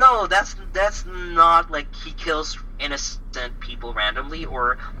I said, no, that's not like he kills innocent people randomly,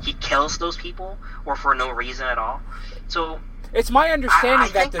 or he kills those people, or for no reason at all. So it's my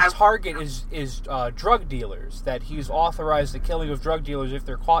understanding that the target is drug dealers, that he's authorized the killing of drug dealers if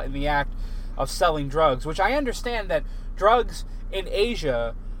they're caught in the act of selling drugs, which I understand that drugs in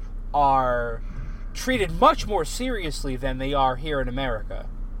Asia are treated much more seriously than they are here in America.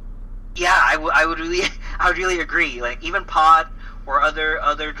 Yeah, I would really agree. Like even pot or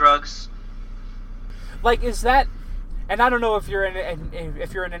other drugs. Like, is that? And I don't know if you're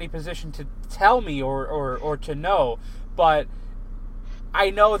in any position to tell me or to know, but I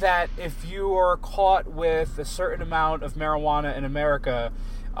know that if you are caught with a certain amount of marijuana in America,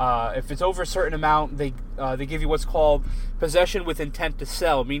 if it's over a certain amount, they give you what's called possession with intent to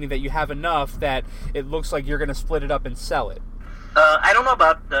sell, meaning that you have enough that it looks like you're going to split it up and sell it. I don't know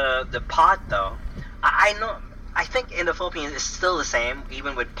about the pot though. I think in the Philippines it's still the same.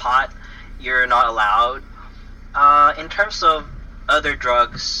 Even with pot, you're not allowed. In terms of other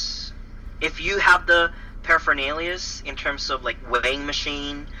drugs, if you have the paraphernalias in terms of like weighing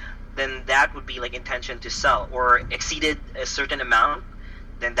machine, then that would be like intention to sell, or exceeded a certain amount,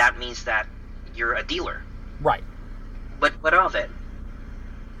 then that means that you're a dealer. Right. But what of it?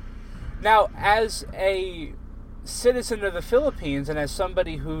 Now, as a citizen of the Philippines and as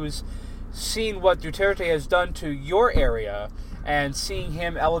somebody who's seen what Duterte has done to your area and seeing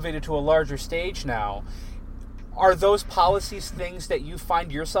him elevated to a larger stage now, are those policies things that you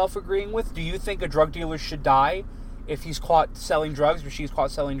find yourself agreeing with? Do you think a drug dealer should die if he's caught selling drugs or she's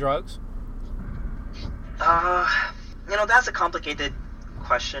caught selling drugs? That's a complicated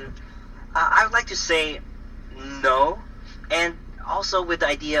question. I would like to say no, and also with the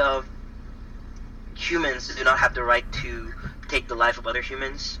idea of humans do not have the right to take the life of other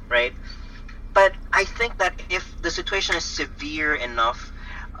humans, right? But I think that if the situation is severe enough,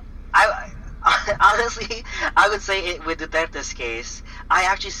 honestly, I would say with Duterte's case, I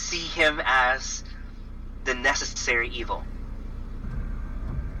actually see him as the necessary evil.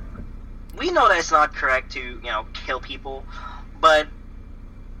 We know that it's not correct to, kill people, but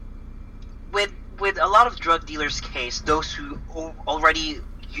with a lot of drug dealers' case, those who already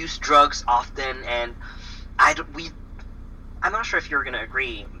use drugs often, and I'm not sure if you're gonna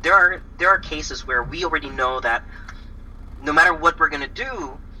agree. There are cases where we already know that no matter what we're gonna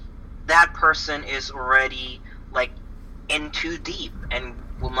do, that person is already like in too deep and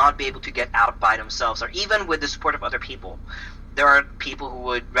will not be able to get out by themselves, or even with the support of other people. There are people who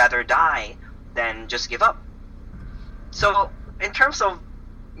would rather die than just give up. So in terms of,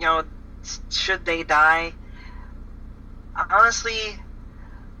 should they die? Honestly,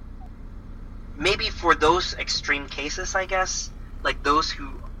 maybe for those extreme cases, I guess, like those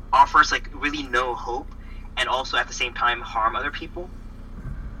who offers like really no hope and also at the same time harm other people,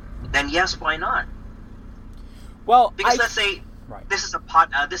 then yes, why not? Well, because let's say this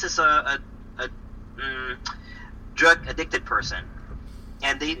is a drug addicted person,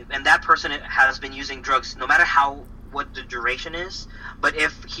 and that person has been using drugs no matter what the duration is, but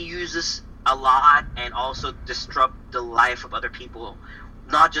if he uses a lot and also disrupt the life of other people,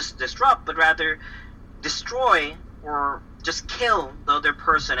 not just disrupt but rather destroy or just kill the other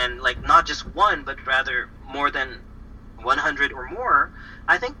person, and like not just one but rather more than 100 or more,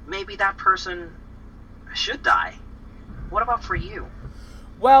 I think maybe that person should die. What about for you?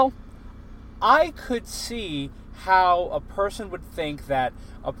 Well, I could see how a person would think that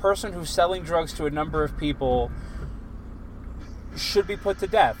a person who's selling drugs to a number of people should be put to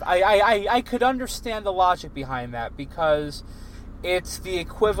death. I could understand the logic behind that, because it's the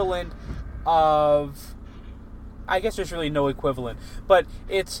equivalent of... I guess there's really no equivalent, but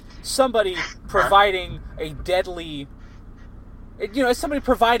it's somebody providing a deadly... it's somebody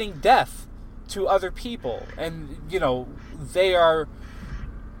providing death to other people, and, they are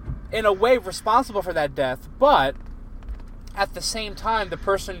in a way responsible for that death, but at the same time, the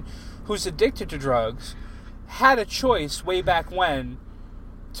person who's addicted to drugs had a choice way back when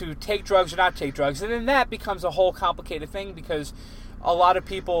to take drugs or not take drugs. And then that becomes a whole complicated thing because a lot of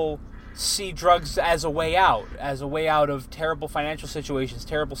people see drugs as a way out of terrible financial situations,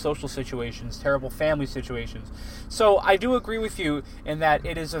 terrible social situations, terrible family situations. So I do agree with you in that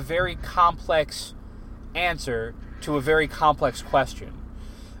it is a very complex answer to a very complex question.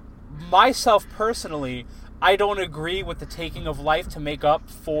 Myself personally, I don't agree with the taking of life to make up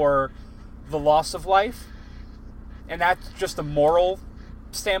for the loss of life. And that's just a moral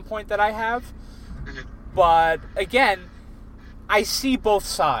standpoint that I have. But again, I see both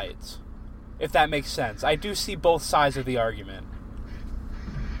sides, if that makes sense. I do see both sides of the argument.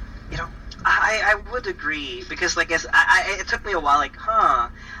 I would agree because, like, it took me a while. Like,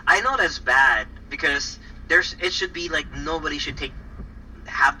 I know that's bad because it should be like nobody should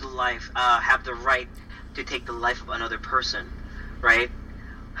have the right to take the life of another person, right?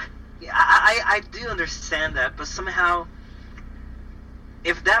 I do understand that, but somehow,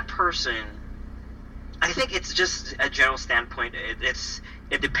 if that person, I think it's just a general standpoint.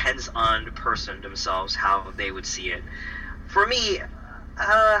 It depends on the person themselves how they would see it. For me,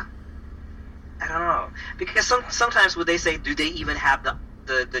 I don't know, because sometimes would they say, do they even have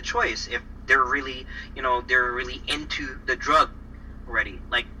the choice if they're really into the drug already?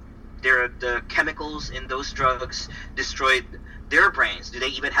 Like, the chemicals in those drugs destroyed their brains. Do they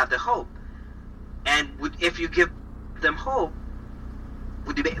even have the hope? And if you give them hope,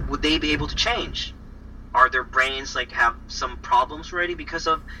 would they be able to change? Are their brains have some problems already because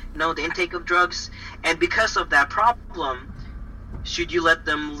of the intake of drugs? And because of that problem, should you let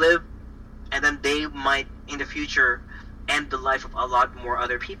them live, and then they might in the future end the life of a lot more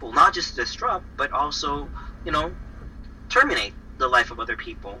other people? Not just disrupt, but also terminate the life of other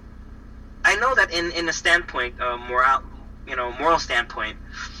people. I know that in a standpoint, moral standpoint,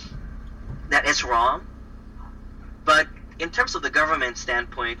 that is wrong. But in terms of the government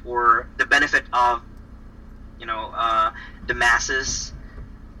standpoint or the benefit of the masses,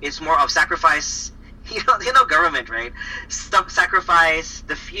 it's more of sacrifice. Government, right? Sacrifice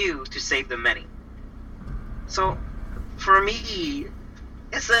the few to save the many. So, for me,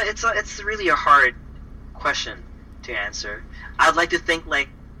 it's really a hard question to answer. I'd like to think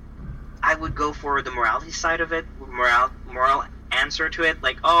I would go for the morality side of it, moral answer to it,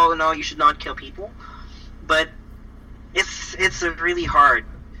 oh no, you should not kill people. But it's a really hard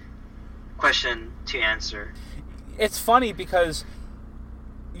question to answer. It's funny because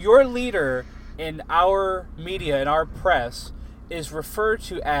your leader in our media, in our press, is referred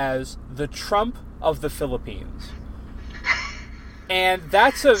to as the Trump of the Philippines. And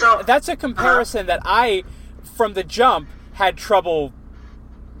that's a comparison that I, from the jump, had trouble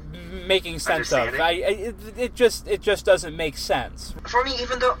making sense of. It just doesn't make sense. For me,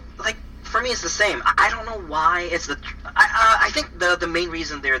 even though, for me it's the same. I don't know why it's I think the main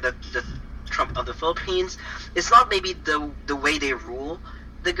reason there that the Trump of the Philippines, it's not maybe the way they rule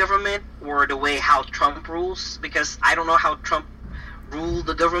the government or the way how Trump rules, because I don't know how Trump ruled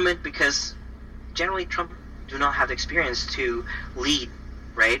the government, because generally Trump do not have the experience to lead,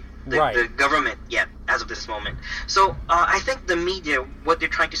 right? The government yet, as of this moment. So I think the media, what they're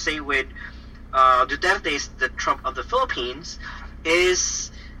trying to say with Duterte's the Trump of the Philippines,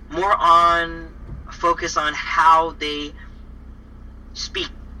 is more on focus on how they speak,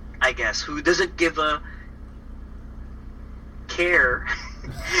 I guess. Who doesn't give a care?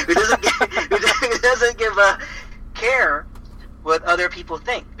 who doesn't give a care what other people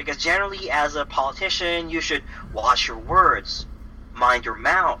think? Because generally, as a politician, you should watch your words, mind your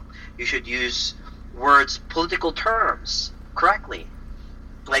mouth. You should use political terms correctly,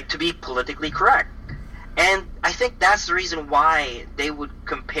 to be politically correct. And I think that's the reason why they would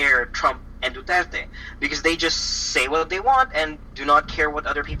compare Trump and Duterte, because they just say what they want and do not care what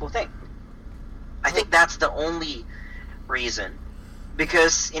other people think. I think that's the only reason.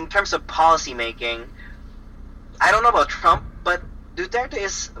 Because in terms of policy making, I don't know about Trump, but Duterte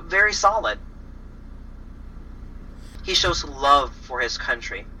is very solid. He shows love for his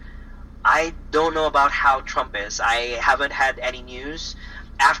country. I don't know about how Trump is. I haven't had any news.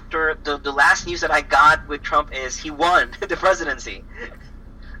 After the last news that I got with Trump is he won the presidency.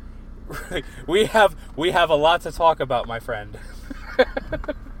 We have a lot to talk about, my friend.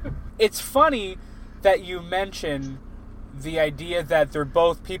 It's funny that you mention the idea that they're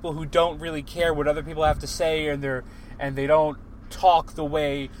both people who don't really care what other people have to say, and they don't talk the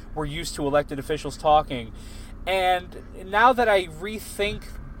way we're used to elected officials talking. And now that I rethink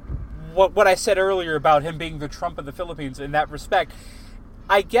what I said earlier about him being the Trump of the Philippines in that respect,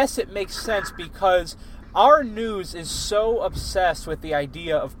 I guess it makes sense because our news is so obsessed with the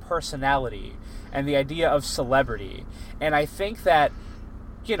idea of personality and the idea of celebrity. And I think that,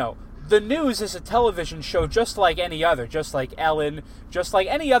 the news is a television show just like any other, just like Ellen, just like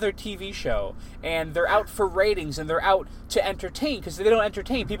any other TV show. And they're out for ratings and they're out to entertain, because if they don't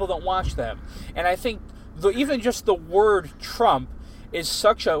entertain, people don't watch them. And I think even just the word Trump is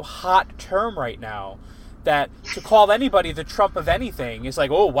such a hot term right now that to call anybody the Trump of anything is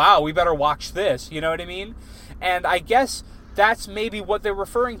like, oh, wow, we better watch this. You know what I mean? And I guess that's maybe what they're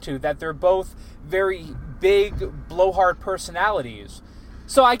referring to, that they're both very big, blowhard personalities.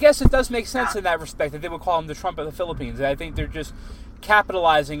 So I guess it does make sense in that respect that they would call him the Trump of the Philippines. I think they're just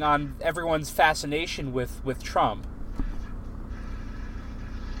capitalizing on everyone's fascination with Trump.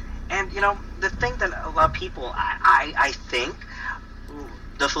 And, the thing that a lot of people, I think,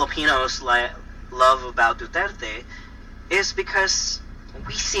 the Filipinos love about Duterte is because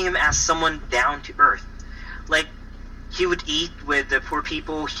we see him as someone down to earth. Like, he would eat with the poor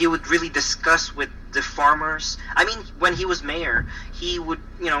people. He would really discuss with the farmers. I mean, when he was mayor, he would,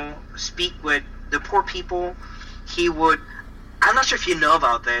 speak with the poor people. He would, I'm not sure if you know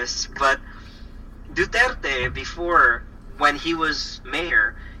about this, but Duterte, before, when he was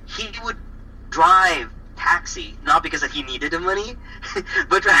mayor, he would drive taxi, not because that he needed the money,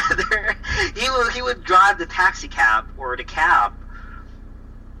 but rather he would drive the taxi cab or the cab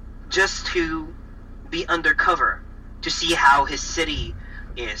just to be undercover, to see how his city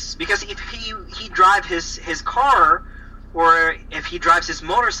is. Because if he drive his car, or if he drives his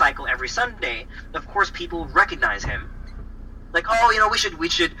motorcycle every Sunday, of course people recognize him. Like, oh, we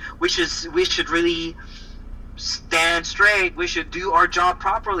should really stand straight. We should do our job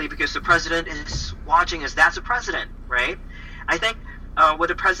properly because the president is watching us. That's the president, right? I think what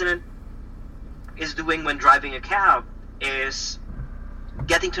the president is doing when driving a cab is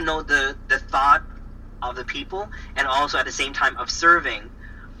getting to know the thought of the people, and also at the same time observing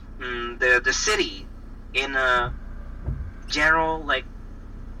the city in a general, like,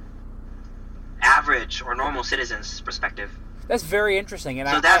 average or normal citizen's perspective. That's very interesting, and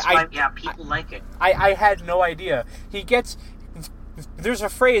so that's why people like it. I had no idea. There's a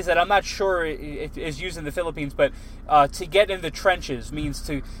phrase that I'm not sure it is used in the Philippines, but to get in the trenches means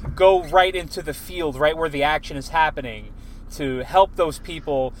to go right into the field, right where the action is happening, to help those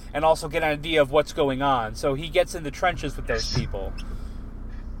people and also get an idea of what's going on. So he gets in the trenches with those people.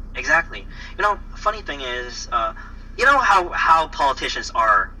 Exactly. Funny thing is, how politicians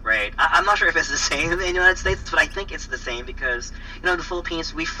are, right? I'm not sure if it's the same in the United States, but I think it's the same because, the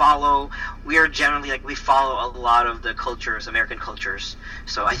Philippines, we follow a lot of the cultures, American cultures.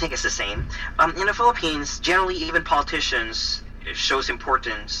 So I think it's the same. In the Philippines, generally, even politicians shows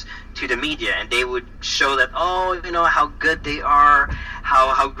importance to the media, and they would show that, how good they are,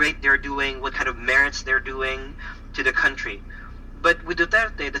 how great they're doing, what kind of merits they're doing to the country. But with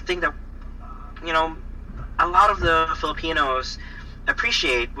Duterte, the thing that, a lot of the Filipinos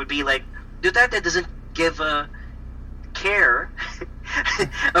appreciate would be like, Duterte doesn't give a care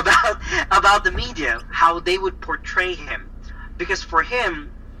about the media, how they would portray him. Because for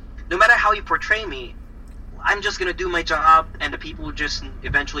him, no matter how you portray me, I'm just going to do my job and the people will just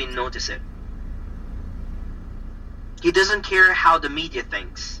eventually notice it. He doesn't care how the media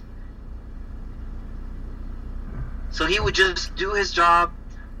thinks. So he would just do his job.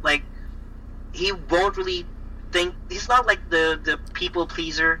 Like, he won't really think, he's not like the people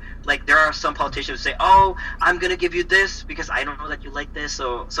pleaser. Like, there are some politicians who say, I'm going to give you this because I don't know that you like this,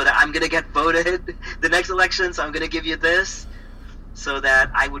 so that I'm going to get voted the next election, so I'm going to give you this so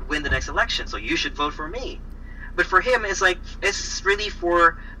that I would win the next election, so you should vote for me. But for him, it's like, it's really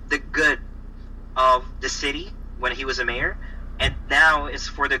for the good of the city when he was a mayor, and now it's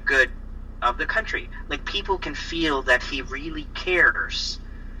for the good of the country. Like, people can feel that he really cares,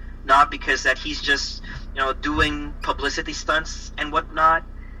 not because that he's just, doing publicity stunts and whatnot.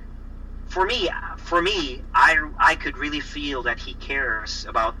 For me, I could really feel that he cares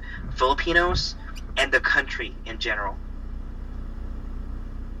about Filipinos and the country in general.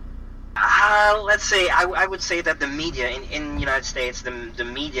 Let's say, I would say that the media in the United States, the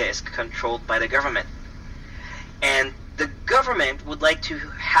media is controlled by the government. And the government would like to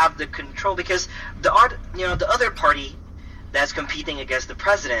have the control because the other party that's competing against the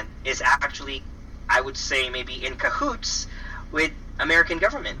president is actually, I would say, maybe in cahoots with American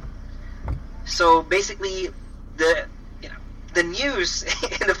government. So basically, the news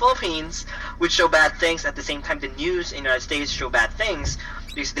in the Philippines would show bad things. At the same time, the news in the United States show bad things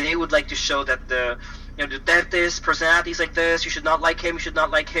because they would like to show that Duterte's personality is like this. You should not like him. You should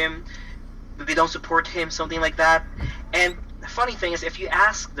not like him. We don't support him. Something like that. And the funny thing is, if you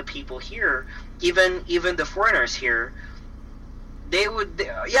ask the people here, even the foreigners here, they would,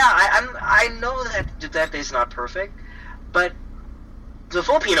 yeah, I know that Duterte is not perfect, but the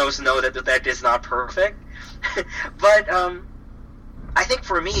Filipinos know that Duterte is not perfect. But I think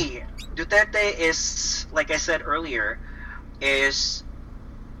for me, Duterte is, like I said earlier, is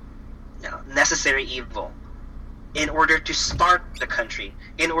necessary evil in order to start the country,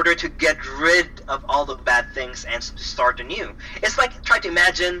 in order to get rid of all the bad things and to start anew. It's like, try to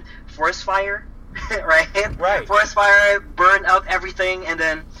imagine forest fire, right? Right. Forest fire, burn out everything, and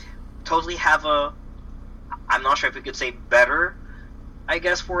then totally have a, I'm not sure if we could say better, I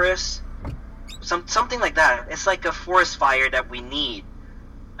guess, forest. Something like that. It's like a forest fire that we need,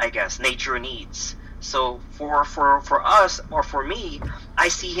 I guess, nature needs. So for us, or for me, I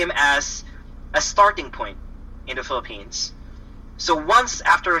see him as a starting point in the Philippines. So once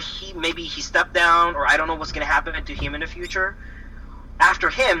after maybe he stepped down, or I don't know what's going to happen to him in the future, after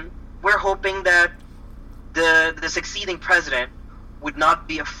him, we're hoping that the succeeding president would not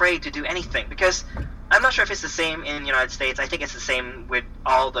be afraid to do anything, because I'm not sure if it's the same in the United States. I think it's the same with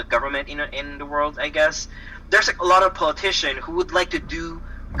all the government in the world, I guess. There's a lot of politicians who would like to do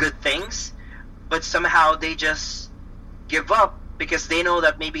good things, but somehow they just give up because they know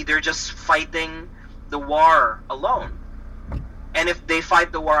that maybe they're just fighting the war alone. And if they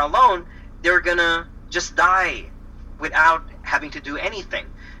fight the war alone, they're gonna just die without having to do anything.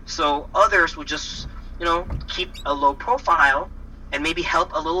 So others would just, keep a low profile and maybe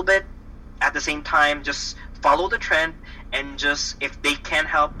help a little bit, at the same time just follow the trend, and just, if they can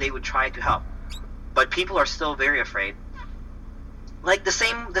help, they would try to help. But people are still very afraid. Like the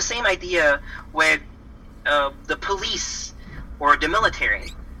same idea with the police or the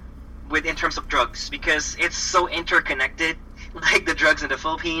military in terms of drugs, because it's so interconnected, like the drugs in the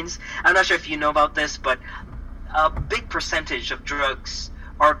Philippines. I'm not sure if you know about this, but a big percentage of drugs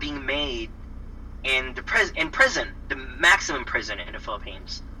are being made in prison, the maximum prison in the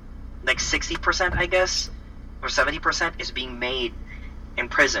Philippines. Like 60%, I guess, or 70% is being made in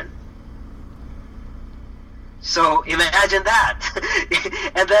prison. So imagine that.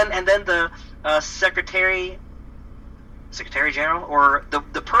 and then the secretary general, or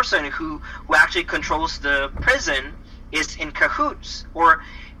the person who actually controls the prison, is in cahoots or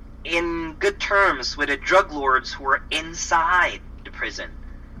in good terms with the drug lords who are inside the prison.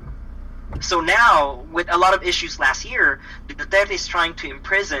 So now, with a lot of issues last year, Duterte is trying to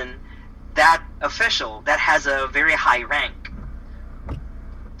imprison that official that has a very high rank.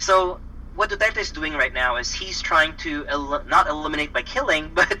 So what Duterte is doing right now is he's trying to not eliminate by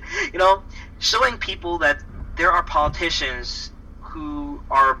killing, but showing people that there are politicians who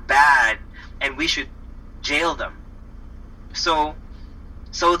are bad and we should jail them. So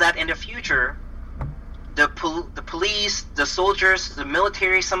that in the future, the police, the soldiers, the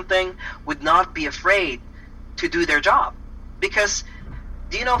military, something, would not be afraid to do their job. Because,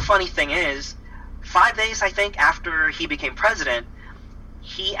 funny thing is, 5 days, I think, after he became president,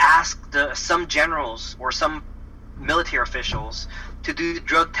 he asked some generals or some military officials to do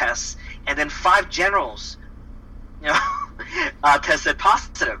drug tests, and then 5 generals tested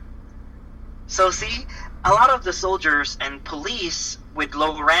positive. So see, a lot of the soldiers and police with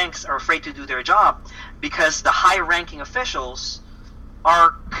low ranks are afraid to do their job because the high-ranking officials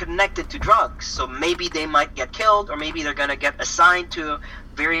are connected to drugs. So maybe they might get killed, or maybe they're going to get assigned to a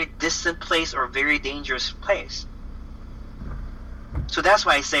very distant place or very dangerous place. So that's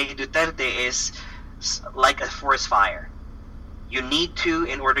why I say Duterte is like a forest fire. You need to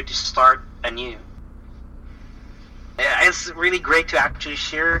in order to start anew. It's really great to actually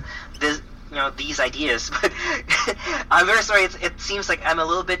share this, these ideas, but I'm very sorry. It seems like I'm a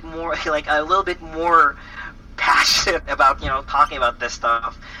little bit more passionate about talking about this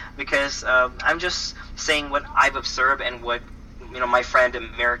stuff, because I'm just saying what I've observed and what my friend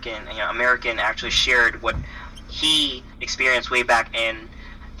American actually shared what he experienced way back in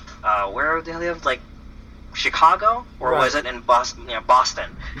where they lived, like Chicago, or right. Was it in Boston?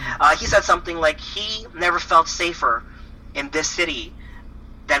 Boston. He said something like he never felt safer in this city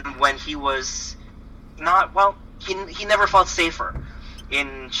than when he was not. Well, he never felt safer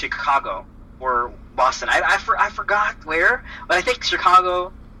in Chicago or Boston. I forgot where, but I think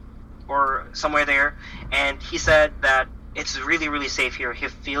Chicago or somewhere there. And he said that it's really, really safe here. He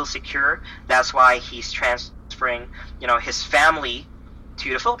feels secure. That's why he's transferring, his family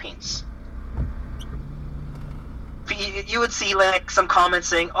to the Philippines. You would see like some comments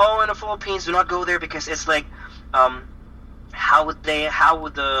saying, "Oh, in the Philippines, do not go there because it's like, how would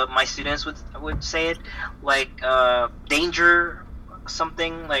my students would say it, like danger,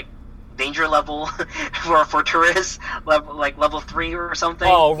 something like danger level for tourists, level 3 or something.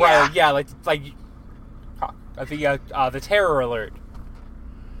 Oh right, yeah, like the terror alert.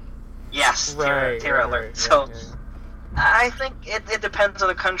 Yes, Right, terror right, alert. right, So right. I think it depends on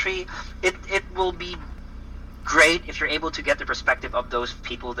the country. It will be great if you're able to get the perspective of those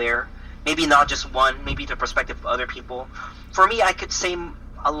people there. Maybe not just one, maybe the perspective of other people. For me, I could say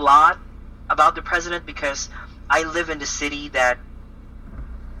a lot about the president because I live in the city that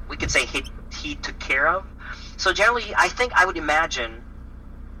we could say he took care of. So generally, I think I would imagine,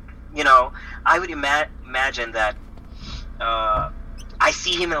 imagine that I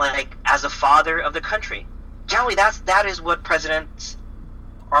see him like as a father of the country. Generally, that is what presidents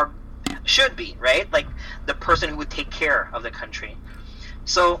should be, right? Like the person who would take care of the country.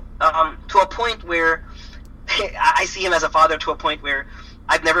 So to a point where I see him as a father, to a point where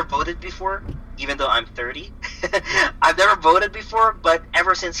I've never voted before, even though I'm 30. I've never voted before, but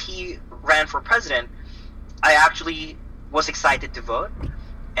ever since he ran for president, I actually was excited to vote.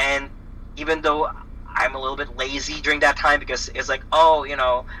 And even though I'm a little bit lazy during that time because it's like,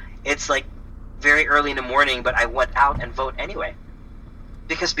 it's like very early in the morning, but I went out and vote anyway.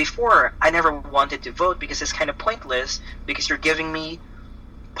 Because before, I never wanted to vote because it's kind of pointless because you're giving me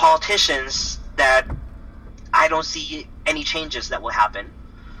politicians that I don't see any changes that will happen.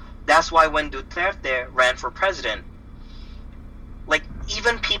 That's why when Duterte ran for president, like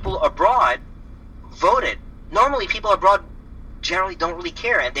even people abroad voted. Normally people abroad generally don't really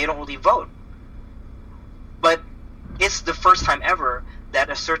care and they don't really vote. But it's the first time ever that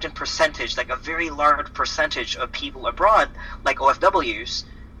a certain percentage, like a very large percentage of people abroad, like OFWs,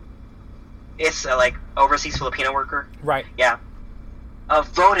 it's like overseas Filipino worker. Right. Yeah.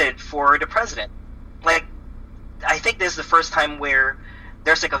 Voted for the president. Like, I think this is the first time where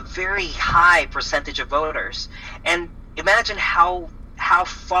there's like a very high percentage of voters. And imagine how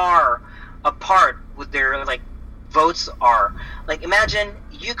far apart would their like votes are. Like imagine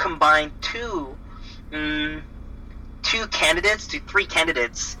you combine two candidates to 3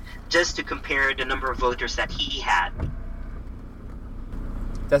 candidates just to compare the number of voters that he had.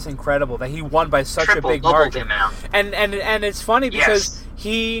 That's incredible that he won by such Triple, a big double margin. the amount. And it's funny because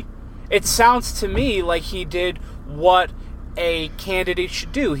it sounds to me like he did what a candidate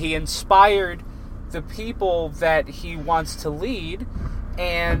should do. He inspired the people that he wants to lead,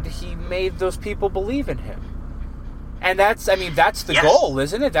 and he made those people believe in him. And that's the goal,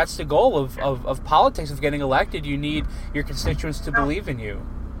 isn't it? That's the goal of politics, of getting elected. You need your constituents to believe in you.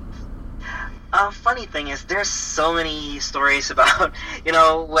 Funny thing is, there's so many stories about,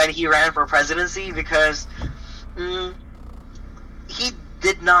 when he ran for presidency because he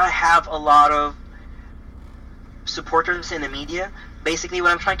did not have a lot of supporters in the media. Basically,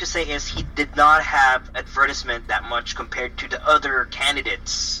 what I'm trying to say is he did not have advertisement that much compared to the other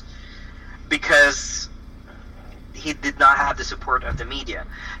candidates because he did not have the support of the media.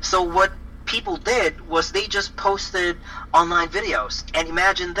 So what people did was they just posted online videos. And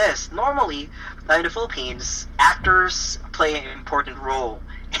imagine this. Normally, in the Philippines, actors play an important role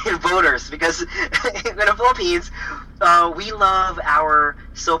in voters because in the Philippines, we love our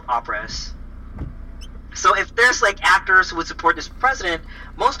soap operas. So if there's like actors who would support this president,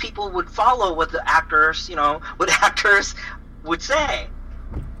 most people would follow what the actors, what actors would say,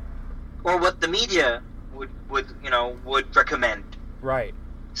 or what the media would recommend. Right.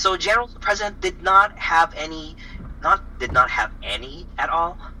 So the president did not have any at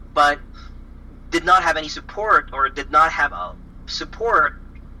all, but did not have any support or did not have support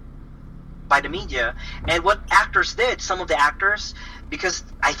by the media. And what actors did, some of the actors, because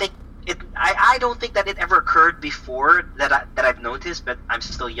I think I don't think that it ever occurred before that I've noticed, but I'm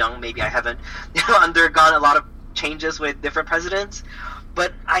still young. Maybe I haven't undergone a lot of changes with different presidents.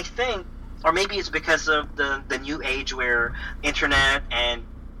 But I think, or maybe it's because of the new age where internet and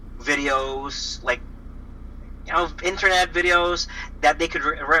videos, like internet videos that they could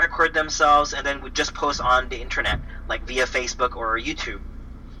record themselves and then would just post on the internet, like via Facebook or YouTube.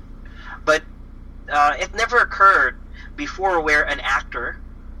 But it never occurred before where an actor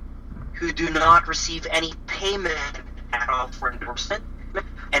who do not receive any payment at all for endorsement,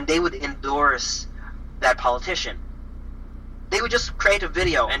 and they would endorse that politician. They would just create a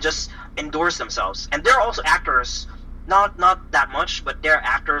video and just endorse themselves. And there are also actors, not that much, but there are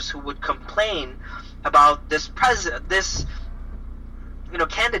actors who would complain about this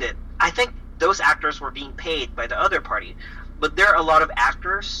candidate. I think those actors were being paid by the other party. But there are a lot of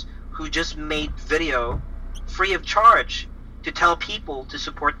actors who just made video free of charge to tell people to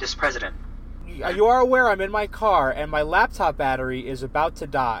support this president. You are aware I'm in my car and my laptop battery is about to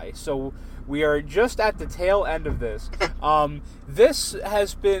die. So We are just at the tail end of this. This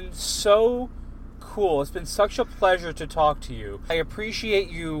has been so cool. It's been such a pleasure to talk to you. I appreciate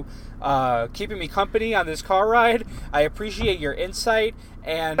you keeping me company on this car ride. I appreciate your insight,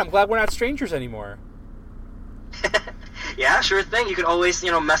 and I'm glad we're not strangers anymore. Yeah, sure thing. You could always,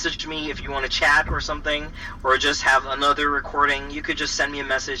 message me if you want to chat or something, or just have another recording. You could just send me a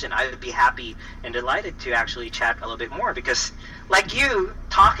message, and I would be happy and delighted to actually chat a little bit more, because like you,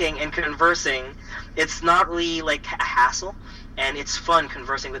 talking and conversing, it's not really like a hassle, and it's fun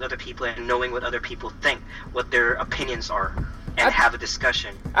conversing with other people and knowing what other people think, what their opinions are, and have a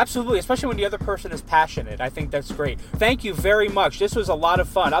discussion. Absolutely, especially when the other person is passionate. I think that's great. Thank you very much. This was a lot of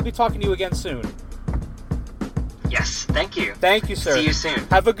fun. I'll be talking to you again soon. Yes, thank you. Thank you, sir. See you soon.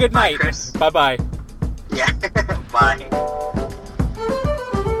 Have a good night. Bye, Chris. Bye-bye. Yeah, bye.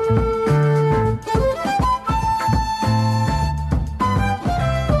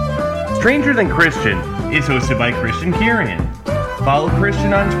 Stranger Than Christian is hosted by Christian Carrion. Follow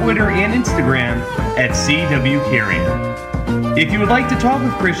Christian on Twitter and Instagram at CWCarrion. If you would like to talk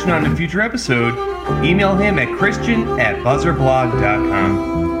with Christian on a future episode, email him at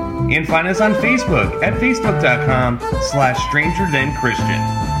christian@buzzerblog.com. And find us on Facebook at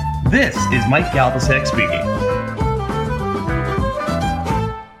facebook.com/StrangerThanChristian. This is Mike Galvesek speaking.